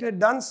that it had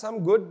done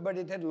some good, but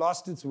it had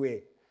lost its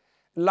way.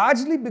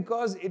 Largely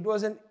because it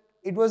was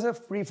a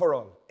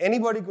free-for-all.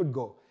 Anybody could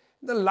go.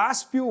 The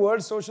last few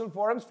World Social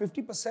Forums,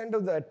 50%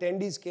 of the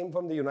attendees came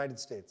from the United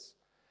States,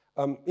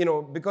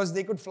 because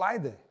they could fly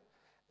there.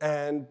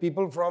 And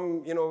people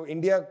from,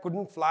 India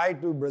couldn't fly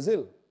to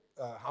Brazil.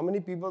 How many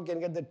people can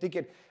get the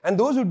ticket? And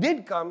those who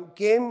did come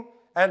came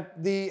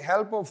at the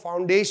help of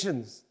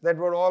foundations that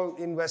were all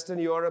in Western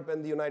Europe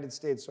and the United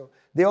States. So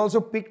they also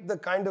picked the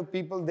kind of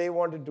people they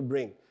wanted to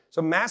bring.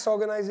 So mass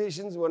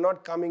organizations were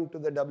not coming to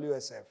the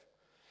WSF.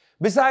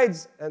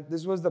 Besides, and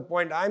this was the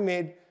point I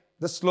made,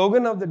 the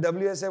slogan of the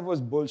WSF was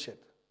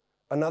bullshit.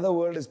 Another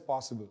world is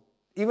possible.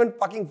 Even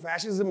fucking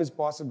fascism is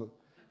possible.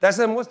 That's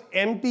the most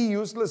empty,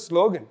 useless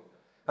slogan.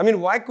 I mean,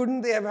 why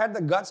couldn't they have had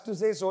the guts to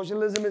say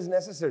socialism is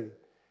necessary?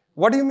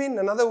 What do you mean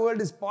another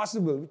world is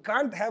possible? We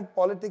can't have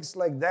politics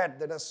like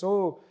that are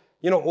so,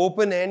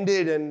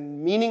 open-ended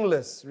and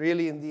meaningless,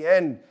 really, in the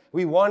end.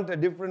 We want a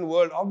different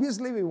world.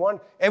 Obviously,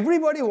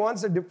 everybody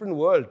wants a different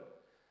world.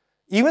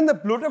 Even the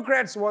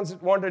plutocrats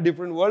want a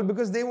different world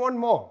because they want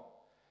more.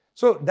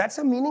 So that's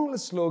a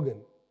meaningless slogan.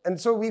 And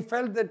so we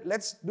felt that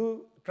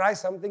try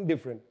something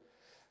different.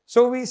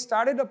 So we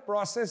started a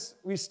process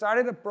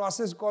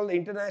called the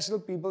International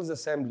People's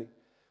Assembly,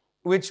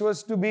 which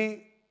was to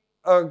be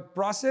a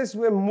process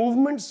where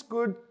movements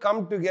could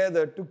come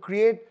together to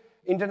create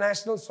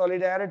international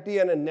solidarity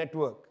and a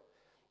network.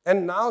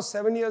 And now,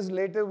 7 years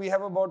later, we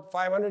have about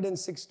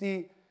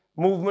 560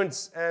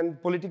 movements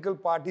and political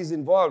parties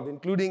involved,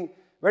 including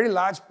very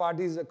large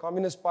parties, the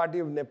Communist Party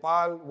of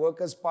Nepal,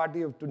 Workers'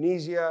 Party of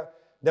Tunisia,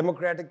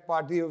 Democratic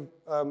Party of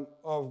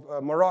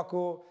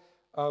Morocco.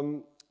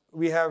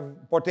 We have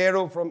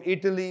Potero from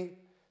Italy,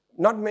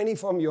 not many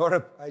from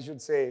Europe, I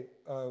should say,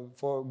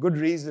 for good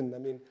reason. I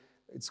mean,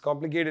 it's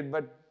complicated,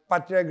 but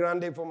Patria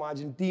Grande from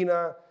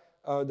Argentina,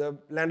 the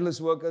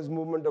Landless Workers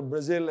Movement of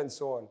Brazil, and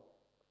so on.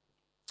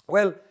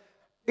 Well,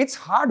 it's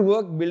hard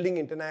work building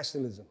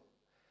internationalism.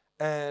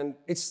 And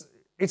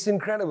it's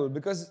incredible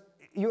because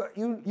you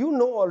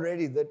know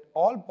already that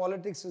all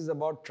politics is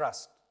about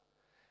trust.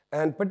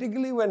 And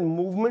particularly when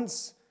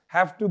movements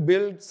have to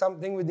build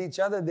something with each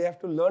other, they have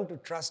to learn to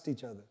trust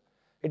each other.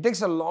 It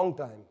takes a long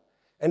time.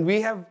 And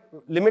we have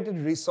limited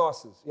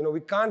resources. We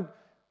can't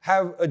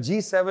have a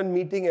G7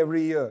 meeting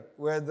every year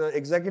where the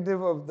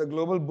executive of the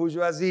global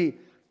bourgeoisie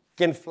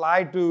can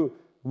fly to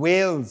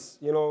Wales,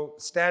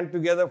 stand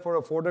together for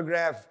a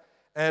photograph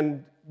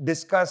and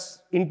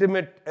discuss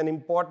intimate and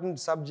important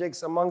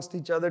subjects amongst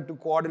each other to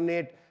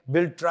coordinate,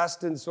 build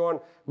trust, and so on.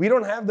 We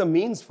don't have the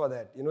means for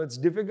that. It's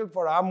difficult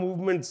for our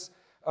movements,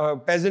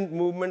 peasant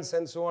movements,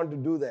 and so on to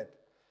do that.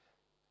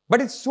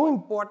 But it's so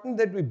important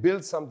that we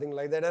build something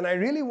like that. And I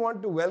really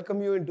want to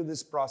welcome you into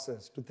this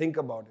process, to think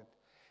about it.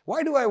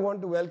 Why do I want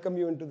to welcome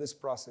you into this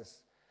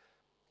process?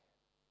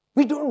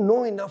 We don't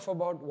know enough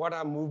about what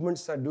our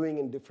movements are doing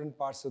in different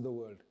parts of the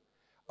world.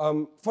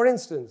 For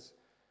instance,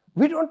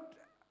 we don't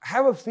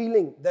have a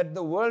feeling that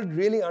the world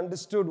really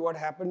understood what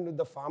happened with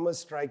the farmers'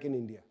 strike in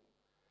India.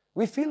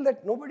 We feel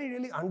that nobody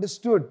really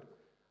understood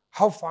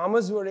how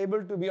farmers were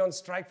able to be on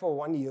strike for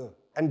 1 year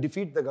and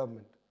defeat the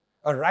government,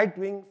 a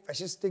right-wing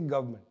fascistic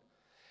government.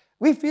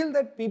 We feel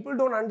that people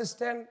don't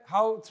understand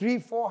how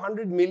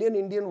 300-400 million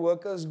Indian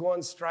workers go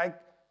on strike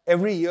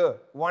every year,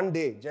 1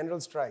 day, general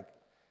strike.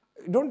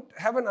 Don't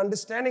have an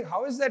understanding,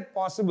 how is that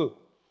possible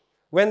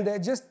when there are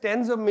just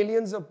tens of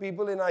millions of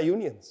people in our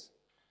unions?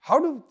 How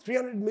do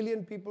 300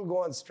 million people go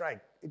on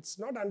strike? It's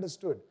not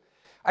understood.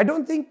 I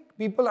don't think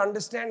people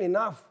understand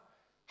enough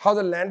how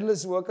the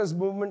landless workers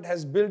movement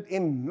has built a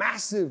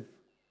massive,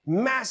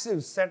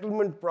 massive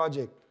settlement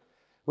project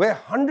where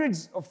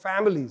hundreds of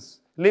families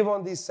live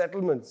on these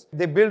settlements.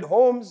 They build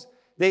homes,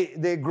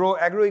 they grow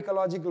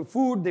agroecological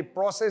food, they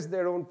process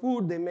their own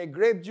food, they make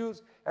grape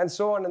juice, and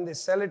so on, and they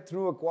sell it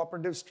through a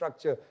cooperative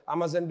structure,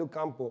 Armazém do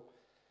Campo.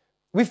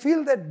 We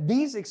feel that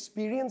these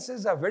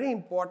experiences are very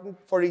important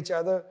for each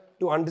other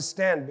to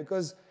understand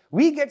because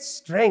we get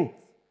strength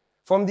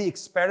from the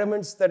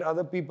experiments that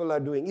other people are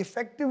doing.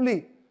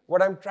 Effectively,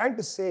 what I'm trying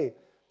to say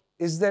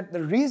is that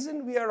the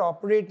reason we are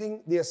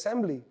operating the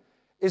assembly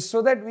is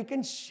so that we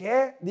can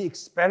share the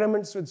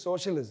experiments with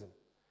socialism.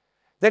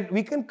 That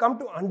we can come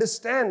to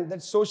understand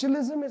that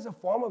socialism is a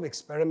form of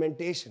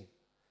experimentation.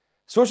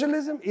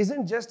 Socialism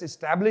isn't just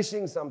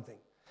establishing something.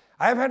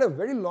 I've had a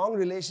very long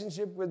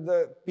relationship with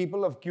the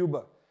people of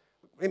Cuba.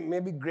 It may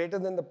be greater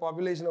than the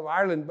population of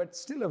Ireland, but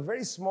still a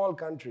very small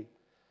country.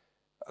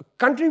 A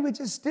country which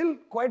is still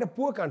quite a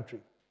poor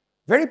country.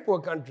 Very poor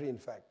country, in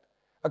fact.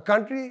 A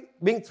country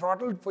being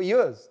throttled for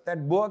years,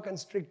 that boa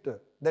constrictor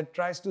that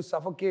tries to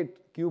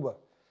suffocate Cuba.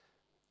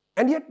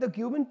 And yet the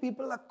Cuban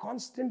people are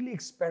constantly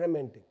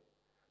experimenting,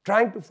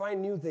 trying to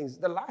find new things.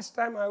 The last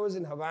time I was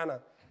in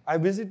Havana, I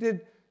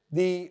visited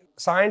the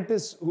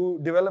scientists who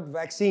develop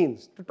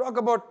vaccines to talk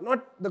about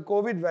not the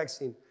COVID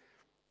vaccine,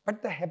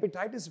 but the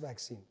hepatitis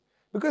vaccine.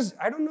 Because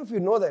I don't know if you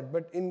know that,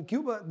 but in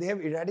Cuba, they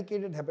have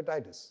eradicated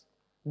hepatitis.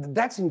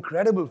 That's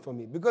incredible for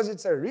me because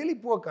it's a really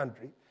poor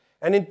country.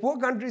 And in poor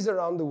countries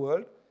around the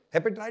world,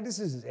 hepatitis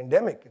is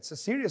endemic. It's a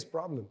serious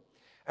problem.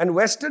 And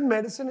Western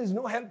medicine is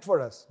no help for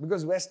us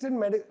because Western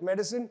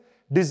medicine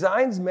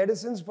designs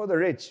medicines for the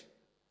rich.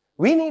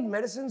 We need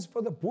medicines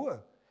for the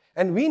poor.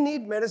 And we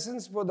need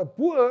medicines for the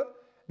poor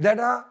that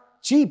are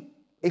cheap,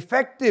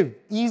 effective,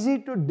 easy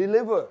to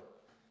deliver.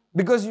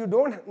 Because you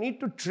don't need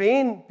to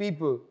train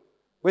people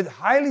with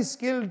highly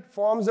skilled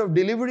forms of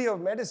delivery of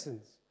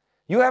medicines.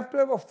 You have to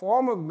have a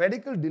form of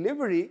medical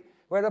delivery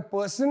where a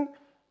person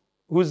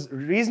who's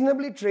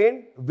reasonably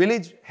trained,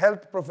 village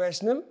health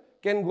professional,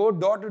 can go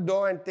door to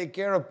door and take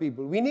care of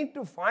people. We need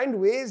to find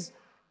ways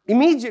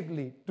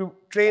immediately to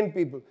train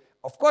people.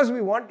 Of course,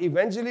 we want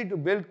eventually to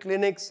build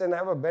clinics and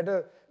have a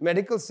better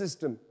medical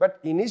system. But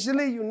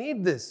initially, you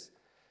need this.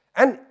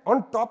 And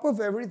on top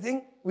of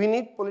everything, we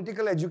need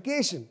political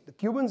education. The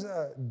Cubans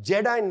are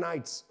Jedi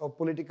Knights of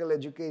political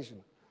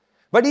education.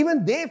 But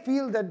even they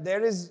feel that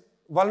there is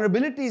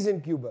vulnerabilities in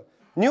Cuba.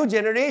 New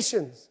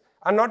generations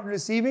are not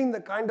receiving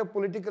the kind of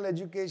political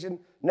education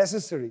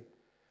necessary.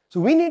 So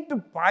we need to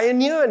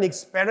pioneer and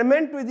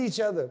experiment with each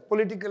other,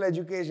 political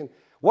education.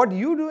 What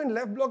you do in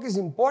Left Bloc is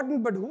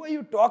important, but who are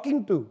you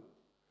talking to?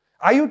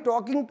 Are you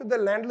talking to the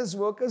landless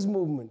workers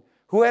movement,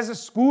 who has a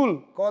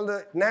school called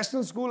the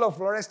National School of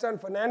Florestan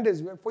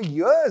Fernandez, where for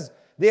years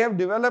they have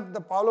developed the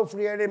Paulo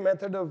Freire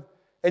method of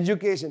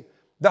education.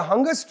 The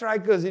hunger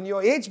strikers in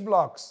your H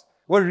blocks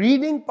were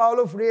reading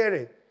Paulo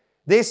Freire.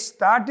 They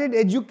started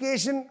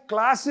education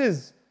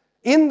classes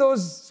in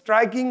those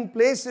striking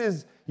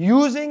places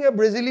using a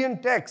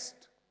Brazilian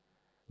text.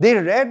 They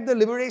read the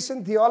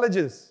liberation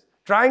theologists,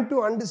 trying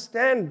to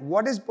understand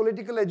what is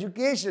political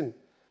education.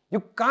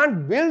 You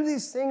can't build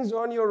these things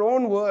on your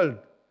own world.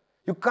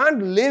 You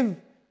can't live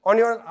on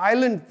your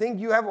island, think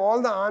you have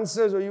all the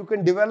answers or you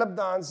can develop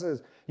the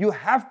answers. You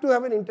have to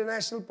have an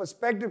international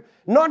perspective,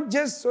 not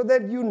just so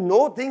that you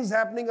know things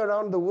happening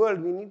around the world.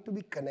 We need to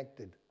be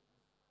connected.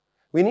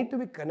 We need to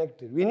be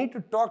connected. We need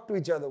to talk to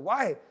each other.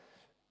 Why?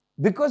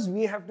 Because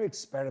we have to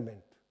experiment.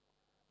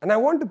 And I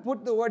want to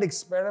put the word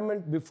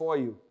experiment before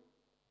you.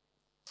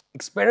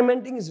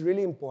 Experimenting is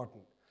really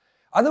important.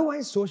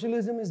 Otherwise,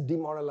 socialism is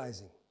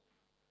demoralizing.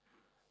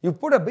 You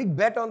put a big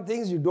bet on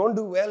things, you don't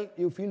do well,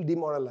 you feel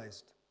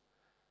demoralized.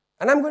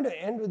 And I'm going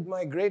to end with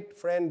my great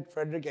friend,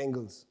 Frederick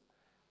Engels.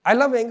 I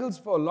love Engels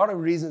for a lot of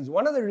reasons.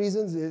 One of the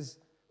reasons is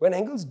when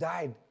Engels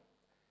died,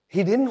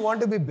 he didn't want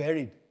to be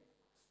buried.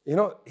 You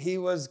know, he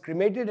was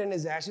cremated and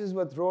his ashes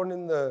were thrown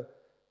in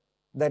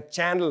that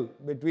channel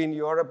between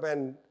Europe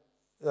and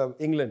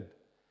England.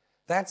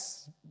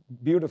 That's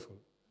beautiful.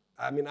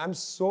 I mean, I'm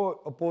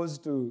so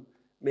opposed to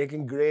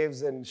making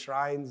graves and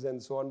shrines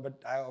and so on, but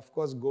I, of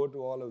course, go to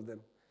all of them.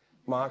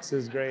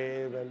 Marx's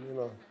grave and,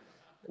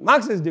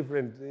 Marx is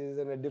different. He's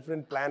on a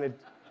different planet.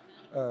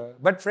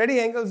 But Freddie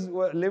Engels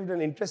lived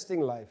an interesting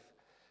life.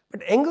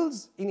 But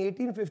Engels, in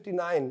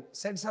 1859,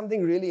 said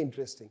something really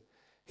interesting.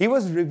 He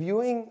was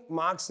reviewing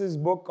Marx's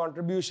book,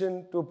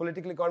 Contribution to a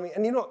Political Economy.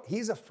 And,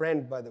 he's a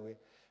friend, by the way,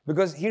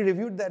 because he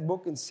reviewed that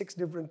book in 6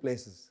 different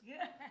places.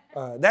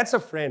 That's a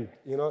friend,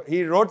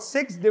 He wrote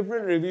 6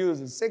 different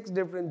reviews in 6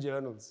 different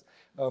journals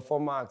for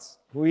Marx,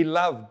 who he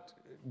loved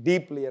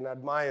deeply and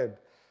admired.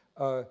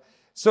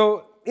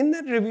 So in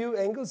that review,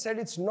 Engels said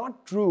it's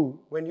not true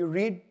when you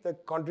read the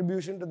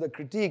Contribution to the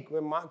Critique,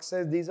 where Marx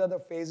says these are the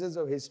phases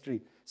of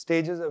history,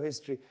 stages of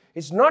history.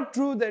 It's not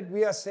true that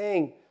we are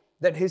saying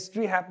that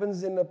history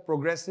happens in a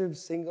progressive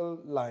single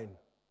line.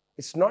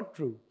 It's not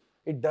true.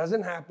 It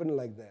doesn't happen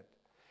like that.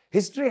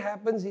 History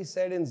happens, he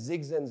said, in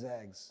zigs and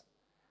zags.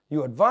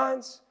 You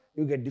advance,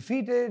 you get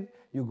defeated,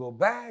 you go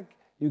back,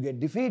 you get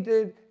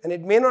defeated, and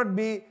it may not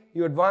be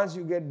you advance,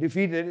 you get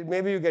defeated. It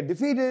may be you get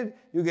defeated,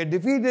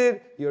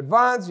 you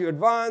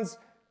advance,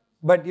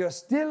 but you're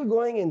still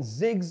going in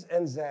zigs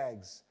and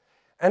zags.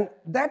 And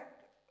that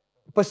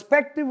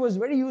perspective was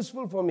very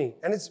useful for me,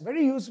 and it's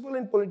very useful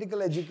in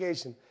political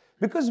education,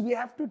 because we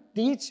have to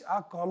teach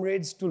our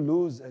comrades to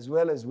lose as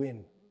well as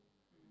win.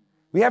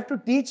 We have to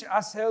teach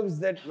ourselves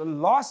that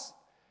loss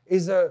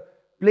is a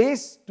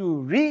place to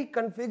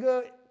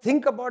reconfigure,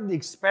 think about the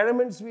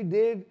experiments we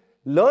did,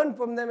 learn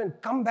from them and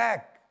come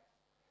back.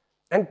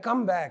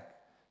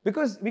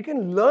 Because we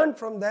can learn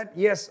from that,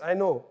 yes, I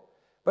know.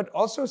 But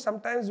also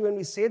sometimes when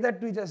we say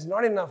that to each other, it's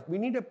not enough. We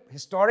need a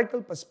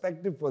historical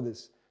perspective for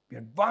this. We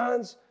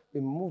advance, we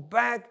move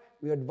back,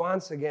 we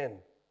advance again.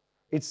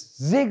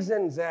 It's zigs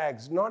and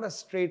zags, not a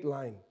straight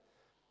line.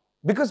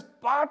 Because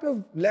part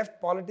of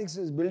left politics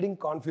is building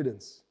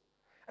confidence.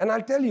 And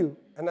I'll tell you,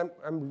 and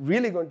I'm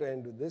really going to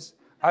end with this,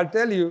 I'll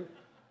tell you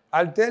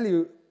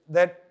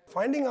that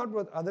finding out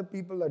what other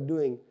people are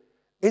doing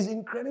is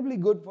incredibly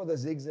good for the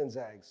zigs and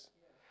zags.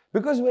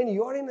 Because when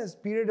you're in a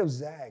period of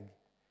zag,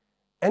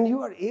 and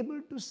you are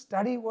able to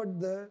study what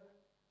the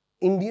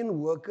Indian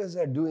workers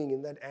are doing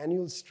in that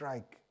annual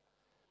strike,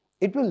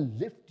 it will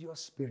lift your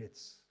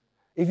spirits.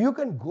 If you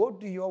can go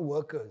to your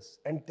workers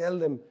and tell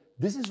them,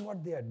 this is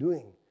what they are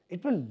doing,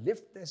 it will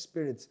lift their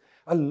spirits.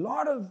 A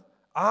lot of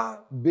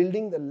our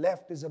building the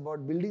left is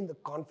about building the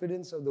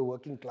confidence of the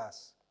working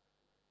class.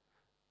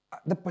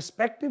 The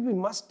perspective we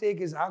must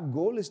take is our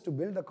goal is to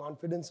build the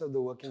confidence of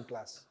the working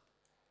class.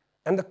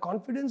 And the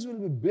confidence will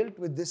be built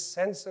with this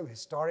sense of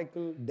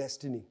historical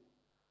destiny.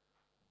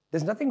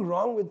 There's nothing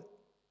wrong with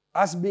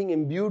us being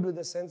imbued with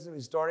a sense of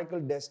historical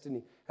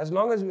destiny, as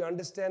long as we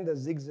understand the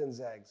zigs and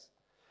zags.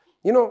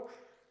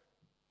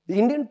 The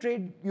Indian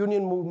trade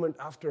union movement,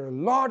 after a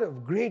lot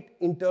of great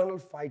internal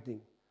fighting,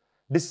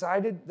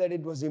 decided that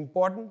it was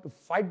important to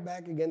fight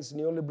back against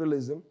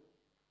neoliberalism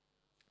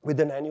with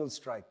an annual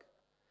strike.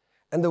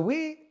 And the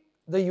way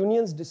the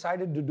unions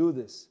decided to do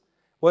this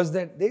was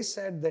that they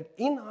said that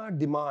in our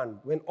demand,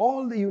 when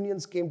all the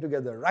unions came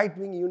together,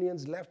 right-wing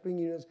unions, left-wing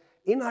unions,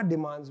 in our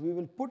demands, we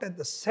will put at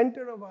the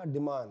center of our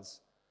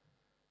demands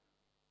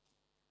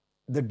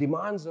the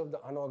demands of the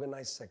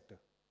unorganized sector.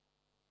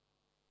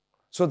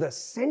 So the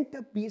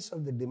centerpiece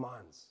of the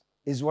demands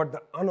is what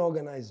the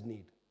unorganized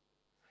need.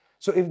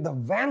 So if the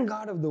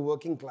vanguard of the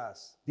working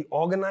class, the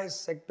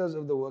organized sectors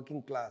of the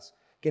working class,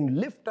 can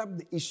lift up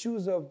the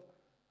issues of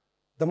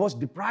the most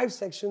deprived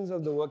sections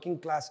of the working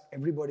class,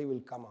 everybody will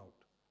come out.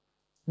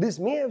 This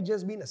may have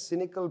just been a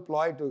cynical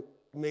ploy to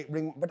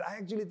bring, but I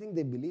actually think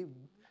they believed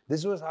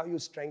this was how you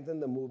strengthen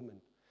the movement.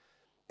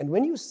 And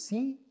when you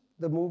see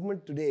the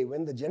movement today,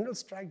 when the general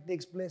strike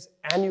takes place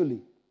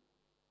annually,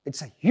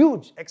 it's a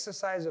huge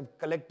exercise of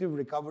collective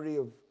recovery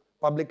of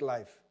public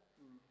life.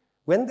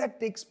 When that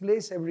takes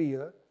place every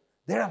year,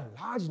 there are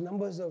large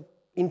numbers of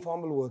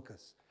informal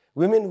workers,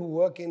 women who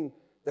work in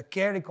the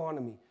care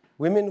economy,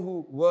 women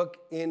who work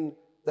in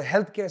the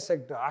healthcare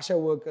sector, ASHA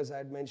workers I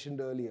had mentioned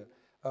earlier,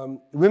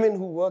 women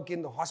who work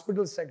in the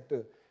hospital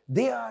sector.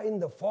 They are in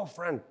the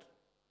forefront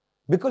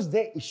because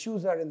their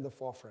issues are in the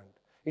forefront.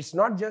 It's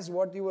not just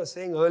what you were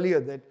saying earlier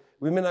that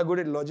women are good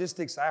at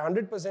logistics. I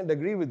 100%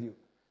 agree with you,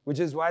 which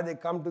is why they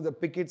come to the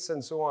pickets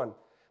and so on.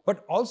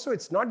 But also,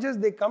 it's not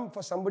just they come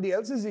for somebody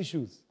else's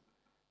issues.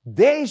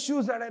 Their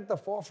issues are at the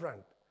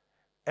forefront.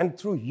 And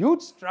through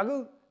huge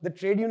struggle, the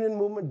trade union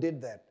movement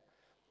did that.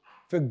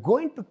 If we're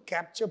going to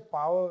capture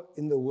power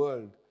in the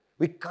world,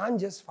 we can't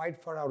just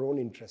fight for our own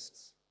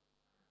interests.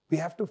 We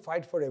have to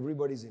fight for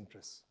everybody's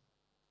interests.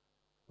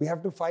 We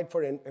have to fight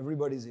for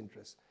everybody's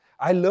interests.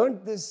 I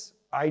learned this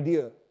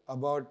idea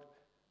about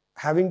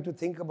having to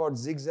think about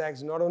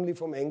zigzags, not only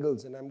from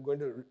Engels, and I'm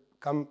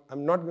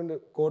not going to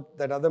quote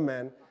that other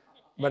man,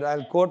 but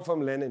I'll quote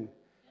from Lenin.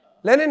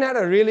 Lenin had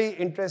a really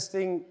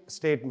interesting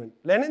statement.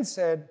 Lenin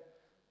said,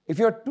 if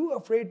you're too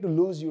afraid to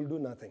lose, you'll do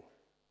nothing.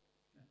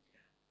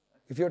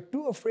 If you're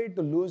too afraid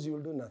to lose,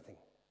 you'll do nothing.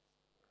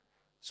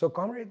 So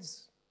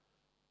comrades,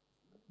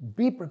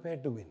 be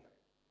prepared to win.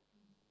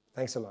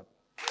 Thanks a lot.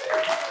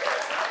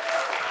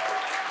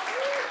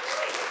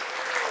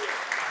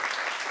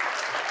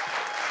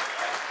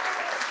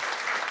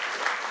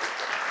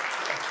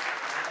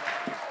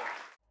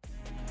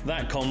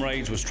 That,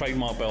 comrades, was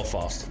Trademark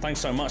Belfast. Thanks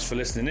so much for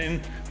listening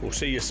in. We'll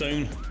see you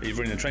soon,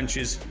 either in the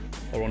trenches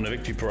or on the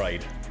victory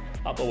parade.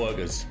 Up the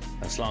workers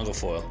and Slango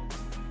Foil.